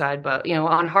immediately outside. But,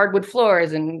 on hardwood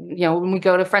floors and, when we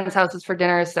go to friends' houses for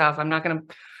dinner and stuff, I'm not going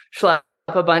to schlep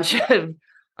up a bunch of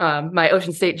my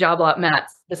Ocean State job lot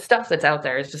mats. The stuff that's out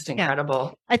there is just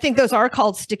incredible. Yeah. I think those are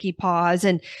called sticky paws.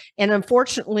 And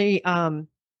unfortunately,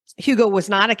 Hugo was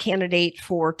not a candidate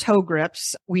for toe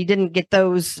grips. We didn't get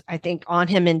those, I think, on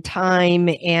him in time,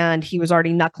 and he was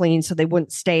already knuckling, so they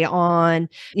wouldn't stay on.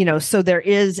 So there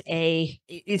is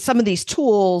some of these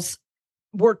tools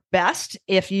work best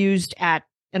if used at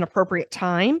an appropriate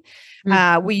time.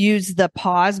 Mm-hmm. We used the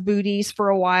pause booties for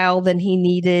a while. Then he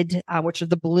needed, which is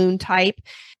the balloon type,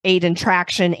 aid in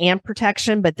traction and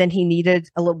protection, but then he needed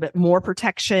a little bit more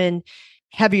protection,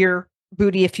 heavier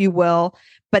booty, if you will.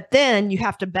 But then you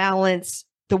have to balance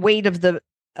the weight of the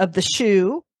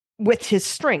shoe with his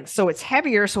strength. So it's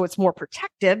heavier, so it's more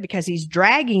protective because he's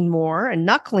dragging more and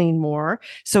knuckling more.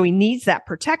 So he needs that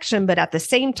protection. But at the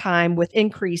same time, with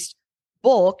increased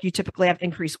bulk, you typically have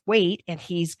increased weight, and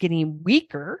he's getting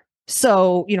weaker.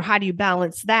 So, how do you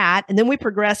balance that? And then we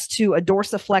progress to a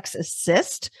dorsiflex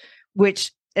assist,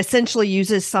 which essentially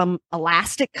uses some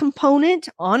elastic component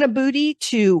on a booty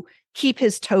to keep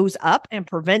his toes up and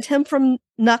prevent him from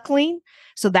knuckling.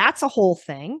 So that's a whole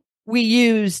thing. We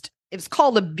used, it's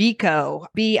called a Biko,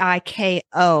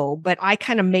 Biko, but I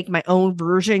kind of make my own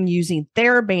version using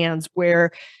TheraBands,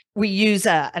 where we use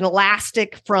an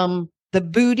elastic from the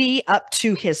booty up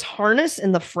to his harness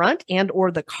in the front and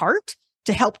or the cart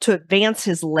to help to advance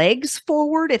his legs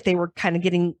forward if they were kind of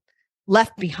getting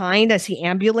left behind as he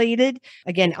ambulated,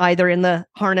 again, either in the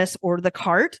harness or the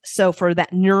cart. So for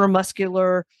that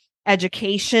neuromuscular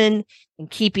education and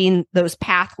keeping those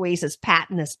pathways as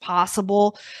patent as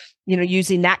possible,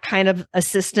 using that kind of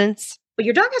assistance. But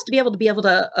your dog has to be able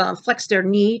to flex their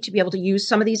knee to be able to use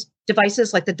some of these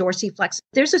devices like the dorsiflex.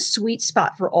 There's a sweet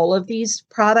spot for all of these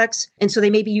products. And so they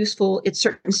may be useful at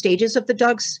certain stages of the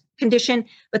dog's condition,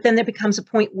 but then there becomes a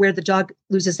point where the dog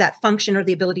loses that function or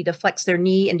the ability to flex their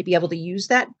knee and to be able to use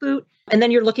that boot. And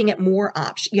then you're looking at more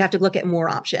options. You have to look at more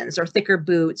options or thicker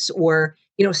boots or,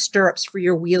 stirrups for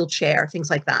your wheelchair,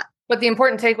 things like that. But the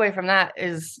important takeaway from that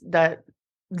is that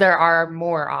there are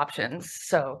more options.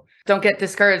 So don't get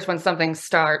discouraged when something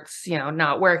starts,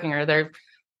 not working, or they're,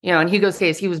 in Hugo's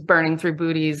case, he was burning through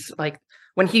booties. Like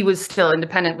when he was still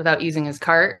independent without using his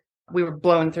cart, we were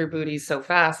blowing through booties so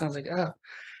fast. And I was like, oh.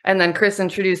 And then Chris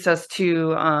introduced us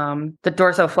to the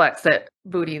Dorsoflex, that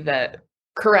booty that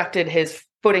corrected his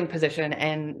footing position.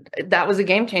 And that was a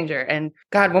game changer. And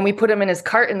God, when we put him in his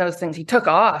cart and those things, he took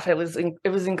off. It was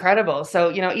incredible.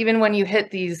 So, even when you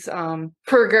hit these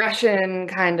progression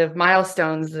kind of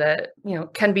milestones that,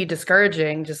 can be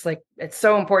discouraging, just like it's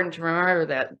so important to remember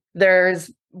that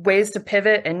there's ways to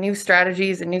pivot and new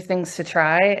strategies and new things to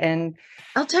try. And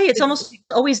I'll tell you, it's almost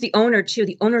always the owner too.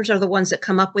 The owners are the ones that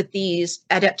come up with these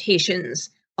adaptations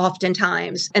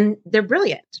oftentimes, and they're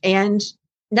brilliant and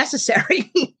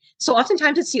necessary. So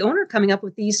oftentimes it's the owner coming up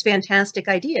with these fantastic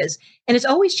ideas, and it's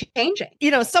always changing.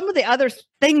 Some of the other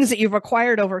things that you've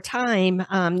acquired over time,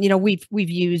 we've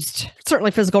used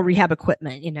certainly physical rehab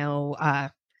equipment,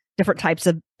 different types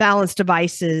of balance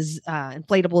devices,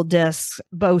 inflatable discs,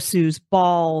 BOSUs,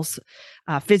 balls,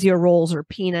 physio rolls or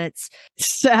peanuts,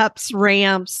 steps,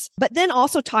 ramps, but then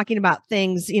also talking about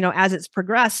things, as it's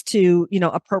progressed to,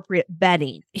 appropriate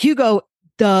bedding. Hugo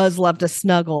does love to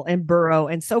snuggle and burrow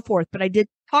and so forth, but I did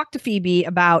talk to Phoebe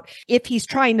about if he's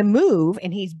trying to move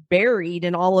and he's buried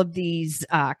in all of these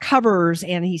covers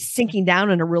and he's sinking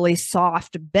down in a really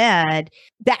soft bed,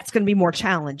 that's going to be more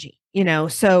challenging,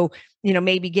 so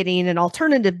maybe getting an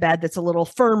alternative bed that's a little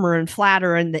firmer and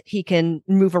flatter and that he can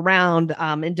move around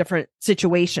in different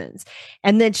situations.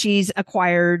 And then she's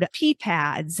acquired pee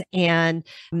pads and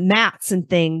mats and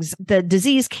things. The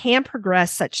disease can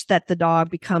progress such that the dog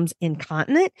becomes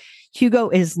incontinent. Hugo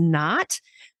is not,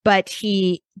 but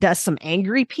he does some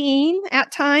angry peeing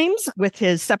at times with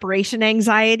his separation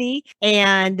anxiety.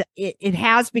 And it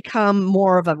has become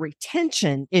more of a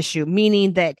retention issue,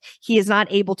 meaning that he is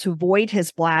not able to void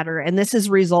his bladder. And this has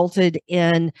resulted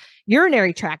in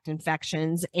urinary tract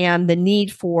infections and the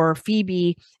need for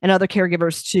Phoebe and other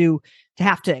caregivers to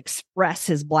have to express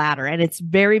his bladder. And it's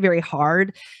very, very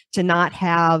hard to not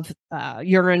have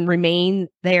urine remain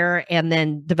there and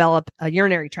then develop a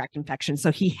urinary tract infection.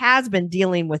 So he has been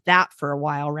dealing with that for a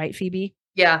while, right, Phoebe?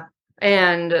 Yeah.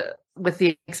 And with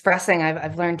the expressing,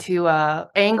 I've learned to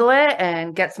angle it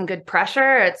and get some good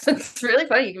pressure. It's really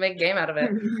funny. You can make a game out of it.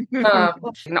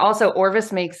 And also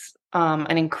Orvis makes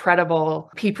an incredible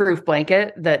pee-proof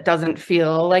blanket that doesn't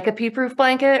feel like a pee-proof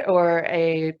blanket or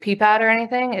a pee pad or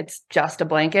anything. It's just a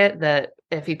blanket that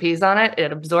if he pees on it,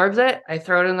 it absorbs it. I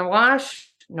throw it in the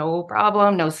wash. No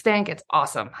problem. No stink. It's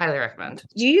awesome. Highly recommend.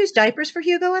 Do you use diapers for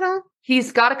Hugo at all?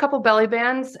 He's got a couple belly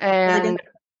bands and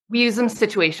we use them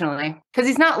situationally because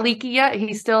he's not leaky yet.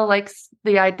 He still likes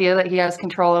the idea that he has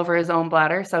control over his own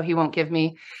bladder. So he won't give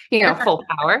me, full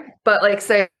power. But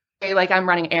say I'm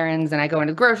running errands and I go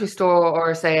into the grocery store,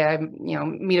 or say I,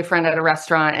 meet a friend at a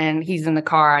restaurant and he's in the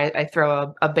car. I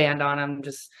throw a band on him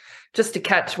just to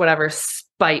catch whatever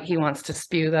spite he wants to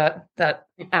spew that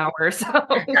hour. So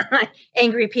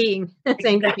angry peeing. It's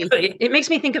angry peeing. It makes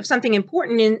me think of something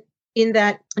important in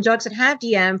that dogs that have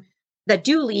DM that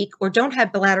do leak or don't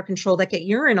have bladder control that get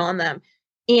urine on them.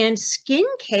 And skin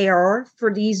care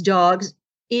for these dogs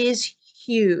is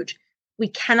huge. We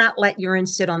cannot let urine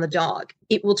sit on the dog.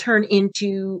 It will turn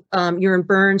into urine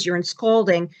burns, urine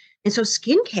scalding. And so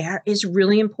skin care is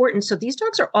really important. So these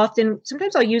dogs are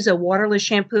sometimes I'll use a waterless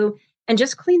shampoo and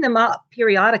just clean them up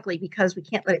periodically because we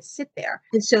can't let it sit there.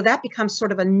 And so that becomes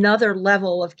sort of another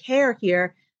level of care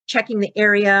here, checking the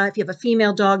area. If you have a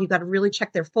female dog, you've got to really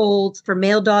check their folds. For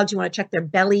male dogs, you want to check their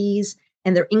bellies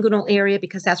and their inguinal area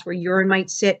because that's where urine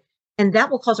might sit. and that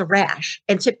will cause a rash.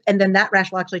 And then that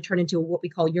rash will actually turn into what we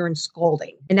call urine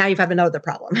scalding. And now you've have another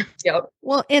problem. Yep.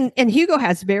 Well, and Hugo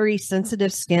has very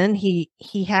sensitive skin. He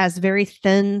has very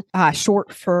thin,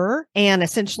 short fur and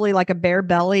essentially like a bare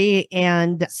belly.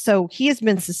 And so he has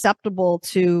been susceptible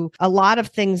to a lot of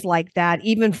things like that,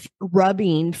 even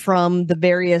rubbing from the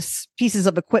various pieces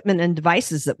of equipment and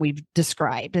devices that we've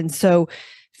described. And so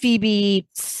Phoebe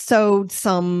sewed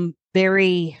some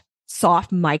very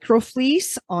soft micro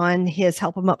fleece on his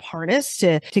help him up harness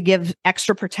to give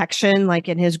extra protection, like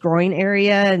in his groin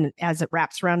area and as it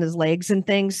wraps around his legs and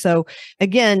things. So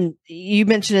again, you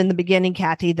mentioned in the beginning,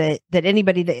 Kathy, that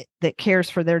anybody that cares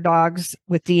for their dogs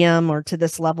with DM or to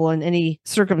this level in any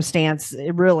circumstance,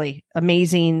 really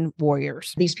amazing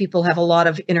warriors. These people have a lot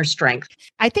of inner strength.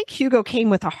 I think Hugo came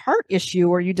with a heart issue,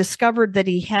 or you discovered that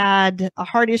he had a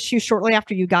heart issue shortly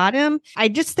after you got him. I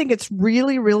just think it's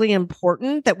really, really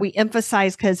important that we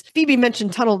emphasize, because Phoebe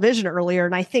mentioned tunnel vision earlier.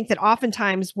 And I think that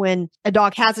oftentimes when a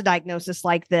dog has a diagnosis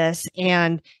like this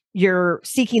and you're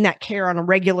seeking that care on a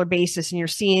regular basis and you're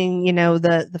seeing,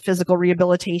 the physical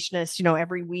rehabilitationist,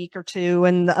 every week or two,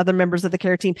 and the other members of the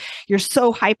care team, you're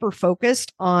so hyper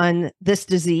focused on this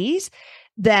disease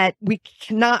that we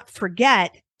cannot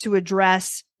forget to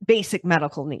address basic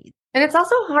medical needs. And it's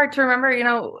also hard to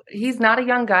remember, he's not a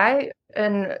young guy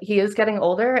and he is getting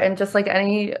older. And just like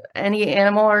any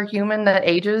animal or human that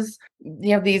ages,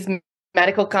 these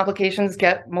medical complications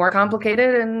get more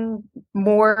complicated and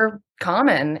more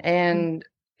common. And,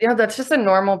 that's just a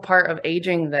normal part of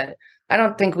aging that I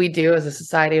don't think we do as a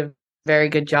society a very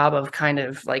good job of kind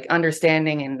of like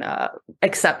understanding and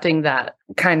accepting that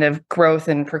kind of growth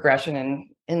and progression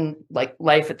in like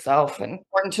life itself. And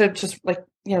important to just like,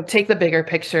 take the bigger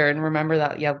picture and remember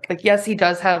that, yes, he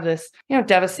does have this,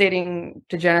 devastating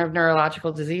degenerative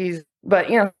neurological disease, but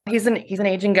he's an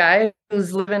aging guy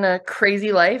who's living a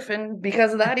crazy life, and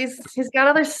because of that, he's got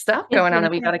other stuff going on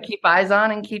that we got to keep eyes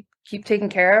on and keep taking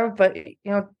care of. But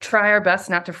try our best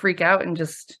not to freak out and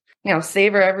just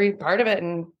savor every part of it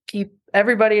and keep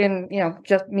everybody and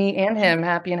just me and him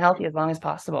happy and healthy as long as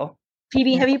possible.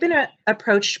 Phoebe, have you been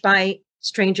approached by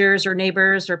strangers or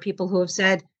neighbors or people who have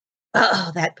said,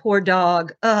 "Oh, that poor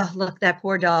dog. Oh, look, that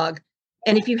poor dog"?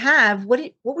 And if you have, what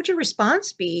would your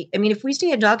response be? I mean, if we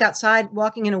see a dog outside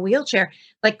walking in a wheelchair,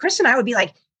 like Chris and I would be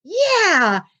like,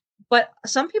 yeah. But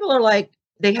some people are like,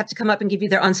 they have to come up and give you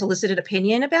their unsolicited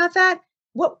opinion about that.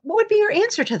 What would be your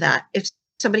answer to that if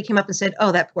somebody came up and said,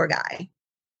 "Oh, that poor guy"?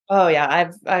 Oh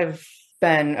yeah, I've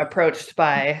been approached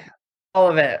by all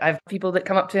of it. I've people that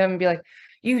come up to him and be like,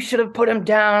 "You should have put him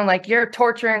down. Like, you're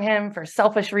torturing him for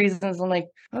selfish reasons." I'm like,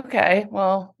 okay,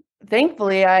 well,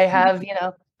 thankfully I have,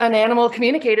 an animal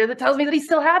communicator that tells me that he's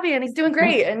still happy and he's doing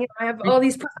great. And I have all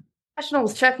these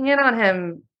professionals checking in on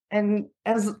him. And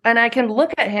I can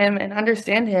look at him and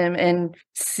understand him and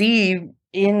see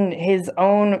in his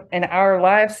own and our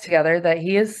lives together that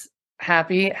he is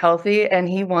happy, healthy, and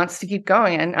he wants to keep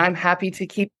going. And I'm happy to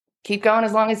keep going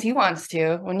as long as he wants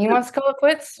to. When he wants to call it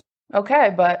quits,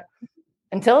 okay. But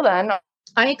until then,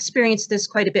 I experienced this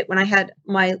quite a bit when I had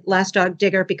my last dog,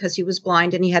 Digger, because he was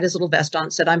blind and he had his little vest on,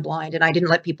 said, "I'm blind," and I didn't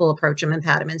let people approach him and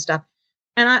pat him and stuff.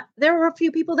 And there were a few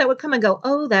people that would come and go,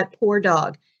 "Oh, that poor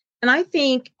dog." And I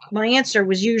think my answer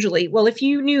was usually, well, if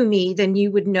you knew me, then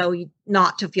you would know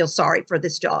not to feel sorry for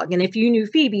this dog. And if you knew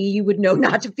Phoebe, you would know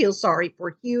not to feel sorry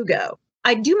for Hugo.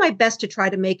 I do my best to try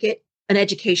to make it an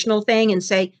educational thing and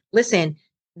say, listen,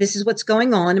 this is what's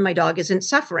going on and my dog isn't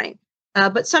suffering.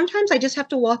 But sometimes I just have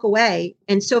to walk away.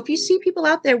 And so if you see people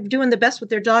out there doing the best with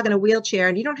their dog in a wheelchair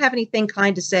and you don't have anything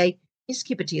kind to say, just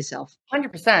keep it to yourself.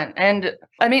 100%. And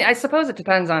I mean, I suppose it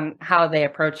depends on how they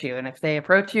approach you. And if they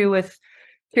approach you with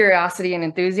curiosity and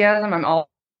enthusiasm, I'm all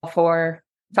for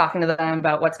talking to them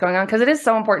about what's going on, because it is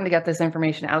so important to get this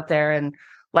information out there and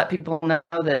let people know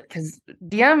that, because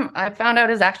DM, I found out,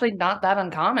 is actually not that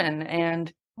uncommon.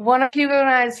 And one of Hugo and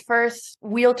I's first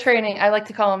wheel training, I like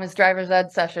to call them his driver's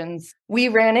ed sessions, we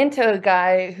ran into a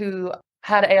guy who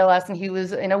had ALS and he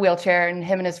was in a wheelchair, and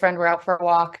him and his friend were out for a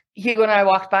walk. Hugo and I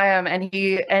walked by him, and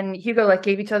Hugo like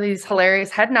gave each other these hilarious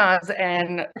head nods,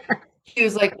 and he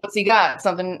was like, "What's he got?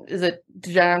 Something, is it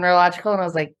degenerative neurological?" And I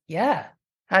was like, "Yeah.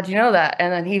 How'd you know that?"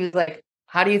 And then he was like,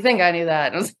 "How do you think I knew that?"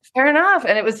 And I was like, "Fair enough."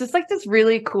 And it was just like this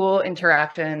really cool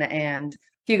interaction. And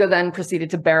Hugo then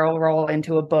proceeded to barrel roll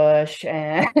into a bush.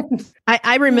 And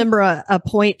I remember a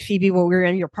point, Phoebe, when we were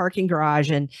in your parking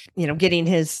garage and, getting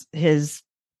his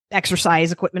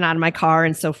exercise equipment out of my car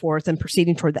and so forth, and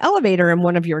proceeding toward the elevator. And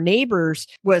one of your neighbors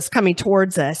was coming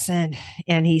towards us, and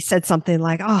he said something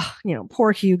like, "Oh,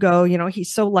 poor Hugo,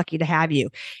 he's so lucky to have you."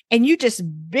 And you just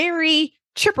very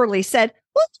chipperly said,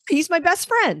 "Well, he's my best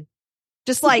friend."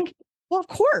 just like, well, of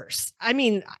course. I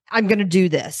mean, I'm going to do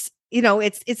this.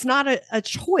 It's not a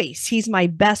choice. He's my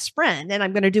best friend, and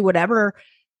I'm going to do whatever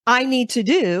I need to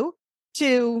do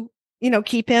to,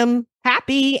 keep him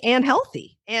happy and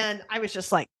healthy. And I was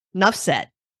just like, enough said.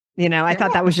 I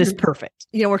thought that was just perfect.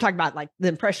 We're talking about like the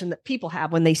impression that people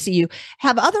have when they see you.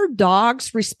 Have other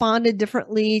dogs responded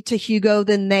differently to Hugo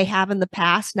than they have in the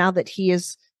past now that he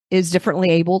is differently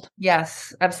abled?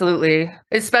 Yes, absolutely.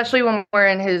 Especially when we're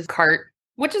in his cart,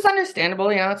 which is understandable.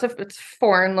 It's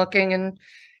foreign looking and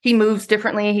he moves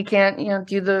differently. He can't,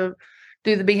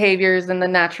 do the behaviors and the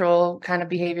natural kind of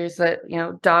behaviors that,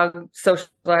 dog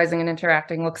socializing and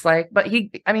interacting looks like. But he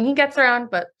gets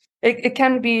around, but it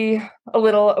can be a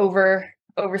little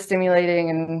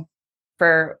overstimulating, and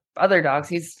for other dogs,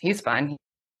 he's fine.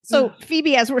 So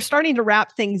Phoebe, as we're starting to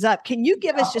wrap things up, can you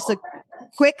give us just a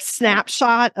quick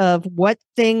snapshot of what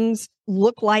things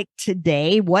look like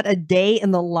today, what a day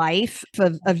in the life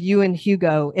of you and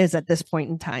Hugo is at this point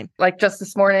in time? Like just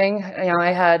this morning,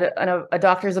 I had a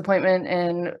doctor's appointment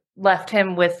and left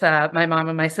him with my mom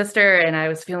and my sister, and I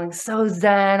was feeling so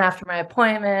zen after my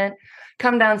appointment.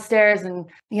 Come downstairs and,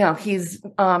 he's,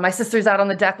 my sister's out on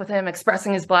the deck with him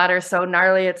expressing his bladder so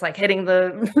gnarly. It's like hitting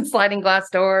the sliding glass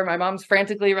door. My mom's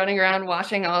frantically running around,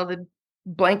 washing all the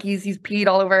blankies he's peed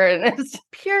all over, and it's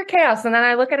pure chaos. And then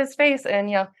I look at his face and,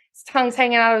 his tongue's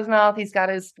hanging out of his mouth. He's got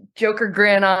his Joker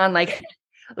grin on, like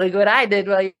what I did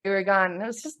while you were gone. And it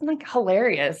was just like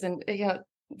hilarious. And,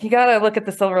 you got to look at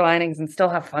the silver linings and still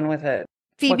have fun with it.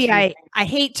 Phoebe, I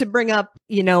hate to bring up,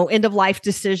 end of life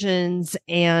decisions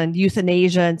and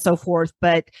euthanasia and so forth,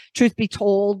 but truth be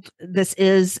told, this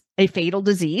is a fatal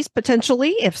disease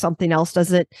potentially if something else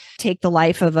doesn't take the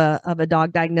life of a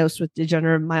dog diagnosed with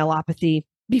degenerative myelopathy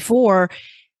before.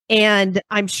 And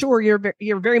I'm sure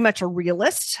you're very much a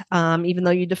realist, even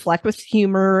though you deflect with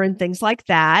humor and things like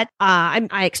that.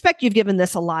 I expect you've given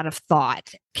this a lot of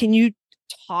thought. Can you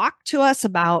talk to us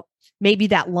about maybe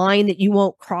that line that you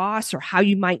won't cross, or how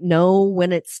you might know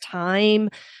when it's time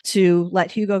to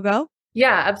let Hugo go?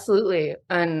 Yeah, absolutely.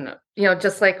 And,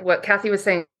 just like what Kathy was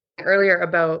saying earlier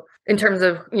about in terms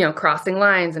of, crossing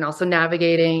lines and also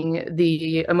navigating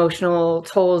the emotional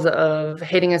tolls of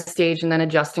hitting a stage and then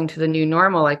adjusting to the new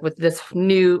normal, like with this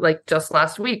new, like just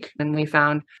last week, and we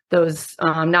found those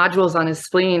nodules on his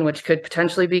spleen, which could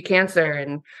potentially be cancer.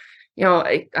 And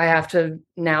I have to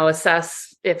now assess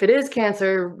if it is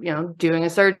cancer, doing a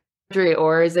surgery,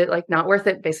 or is it like not worth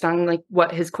it based on like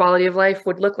what his quality of life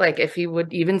would look like if he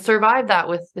would even survive that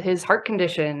with his heart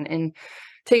condition, and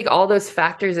take all those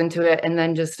factors into it. And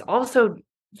then just also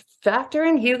factor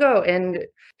in Hugo and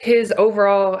his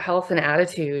overall health and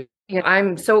attitude.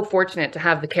 I'm so fortunate to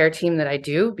have the care team that I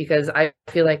do, because I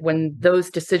feel like when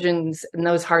those decisions and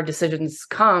those hard decisions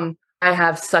come, I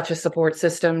have such a support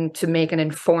system to make an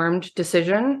informed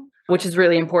decision, which is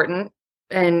really important.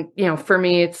 And, for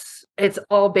me, it's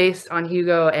all based on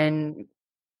Hugo and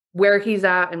where he's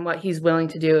at and what he's willing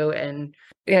to do. And,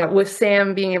 with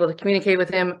Sam, being able to communicate with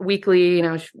him weekly,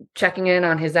 checking in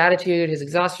on his attitude, his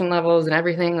exhaustion levels and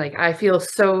everything. Like, I feel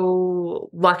so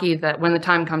lucky that when the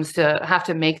time comes to have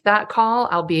to make that call,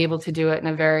 I'll be able to do it in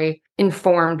a very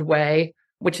informed way,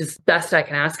 which is best I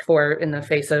can ask for in the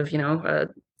face of,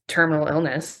 terminal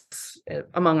illness,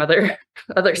 among other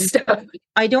stuff.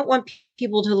 I don't want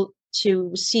people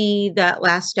to see that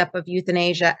last step of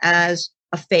euthanasia as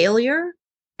a failure.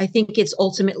 I think it's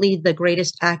ultimately the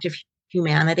greatest act of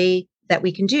humanity that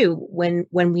we can do when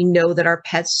we know that our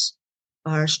pets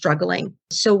are struggling.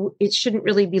 So it shouldn't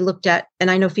really be looked at.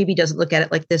 And I know Phoebe doesn't look at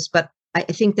it like this, but I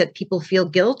think that people feel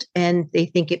guilt and they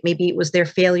think maybe it was their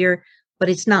failure. But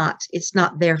it's not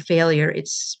their failure. It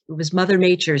was Mother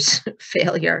Nature's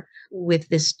failure with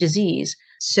this disease.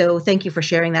 So thank you for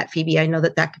sharing that, Phoebe. I know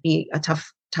that could be a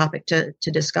tough topic to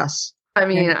discuss. I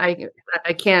mean,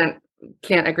 I can't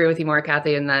agree with you more,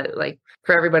 Kathy, in that, like,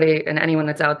 for everybody and anyone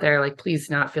that's out there, like,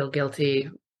 please not feel guilty.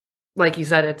 Like you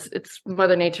said, it's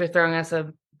Mother Nature throwing us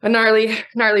a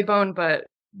gnarly bone, but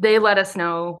they let us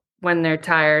know when they're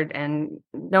tired, and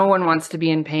no one wants to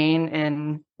be in pain.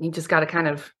 And you just got to kind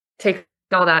of take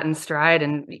all that in stride,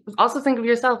 and also think of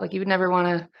yourself. Like, you would never want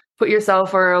to put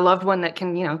yourself or a loved one that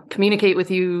can, communicate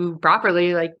with you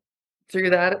properly, like, through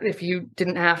that if you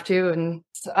didn't have to. And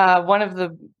one of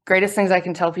the greatest things I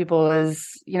can tell people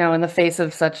is, in the face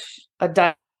of such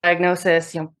a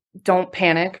diagnosis, don't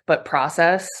panic, but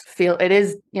process. Feel it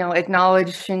is,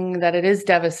 acknowledging that it is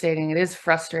devastating, it is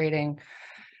frustrating,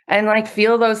 and like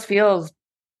feel those feels,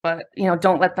 but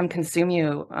don't let them consume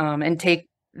you. And take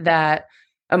that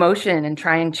emotion and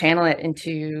try and channel it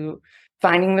into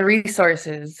finding the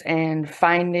resources and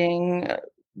finding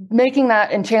making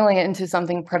that and channeling it into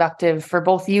something productive for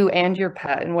both you and your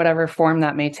pet in whatever form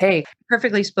that may take.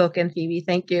 Perfectly spoken, Phoebe.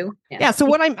 Thank you. Yeah. So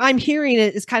what I'm hearing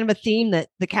is kind of a theme that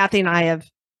Kathy and I have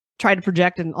tried to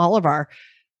project in all of our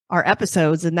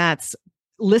episodes, and that's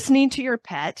listening to your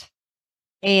pet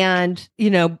and,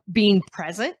 being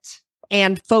present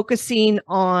and focusing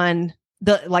on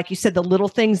like you said, the little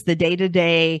things, the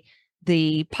day-to-day,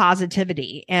 the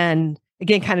positivity. And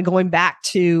again, kind of going back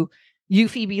to you,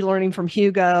 Phoebe, learning from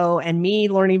Hugo and me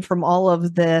learning from all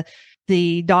of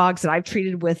the dogs that I've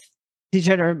treated with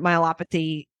degenerative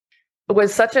myelopathy. It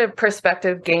was such a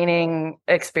perspective gaining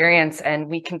experience, and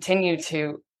we continue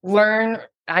to learn.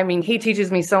 I mean, he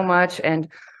teaches me so much, and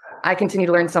I continue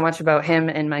to learn so much about him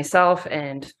and myself,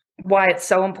 and why it's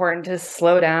so important to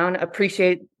slow down,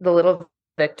 appreciate the little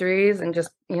victories, and just,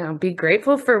 be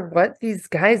grateful for what these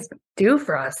guys do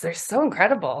for us. They're so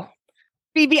incredible.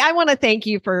 Phoebe, I want to thank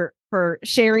you for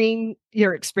sharing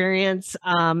your experience.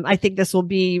 I think this will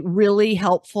be really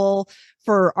helpful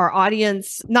for our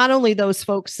audience, not only those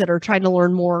folks that are trying to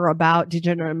learn more about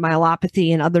degenerative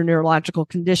myelopathy and other neurological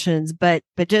conditions, but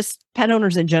just pet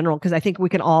owners in general, because I think we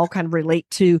can all kind of relate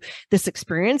to this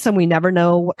experience, and we never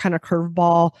know what kind of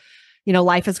curveball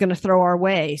life is going to throw our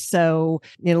way. So,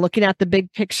 looking at the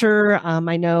big picture,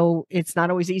 I know it's not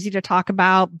always easy to talk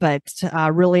about, but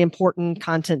really important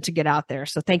content to get out there.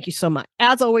 So thank you so much.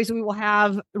 As always, we will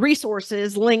have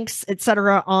resources, links,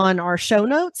 etc. on our show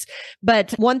notes.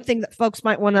 But one thing that folks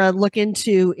might want to look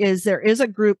into is there is a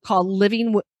group called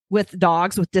Living with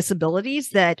Dogs with Disabilities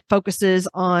that focuses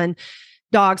on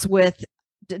dogs with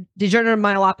degenerative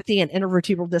myelopathy and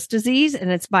intervertebral disc disease.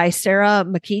 And it's by Sarah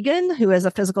McKeegan, who is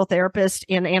a physical therapist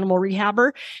and animal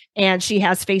rehabber. And she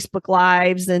has Facebook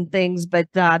Lives and things, but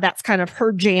that's kind of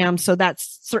her jam. So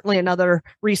that's certainly another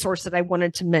resource that I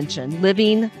wanted to mention,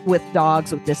 Living with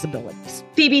Dogs with Disabilities.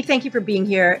 Phoebe, thank you for being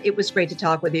here. It was great to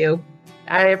talk with you.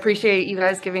 I appreciate you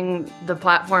guys giving the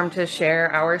platform to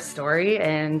share our story,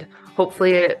 and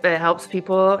hopefully it helps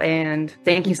people. And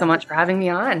thank you so much for having me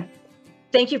on.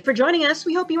 Thank you for joining us.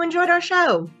 We hope you enjoyed our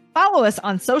show. Follow us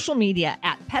on social media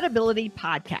at Petability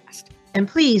Podcast. And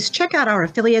please check out our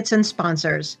affiliates and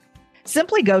sponsors.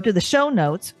 Simply go to the show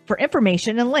notes for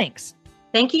information and links.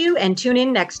 Thank you, and tune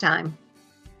in next time.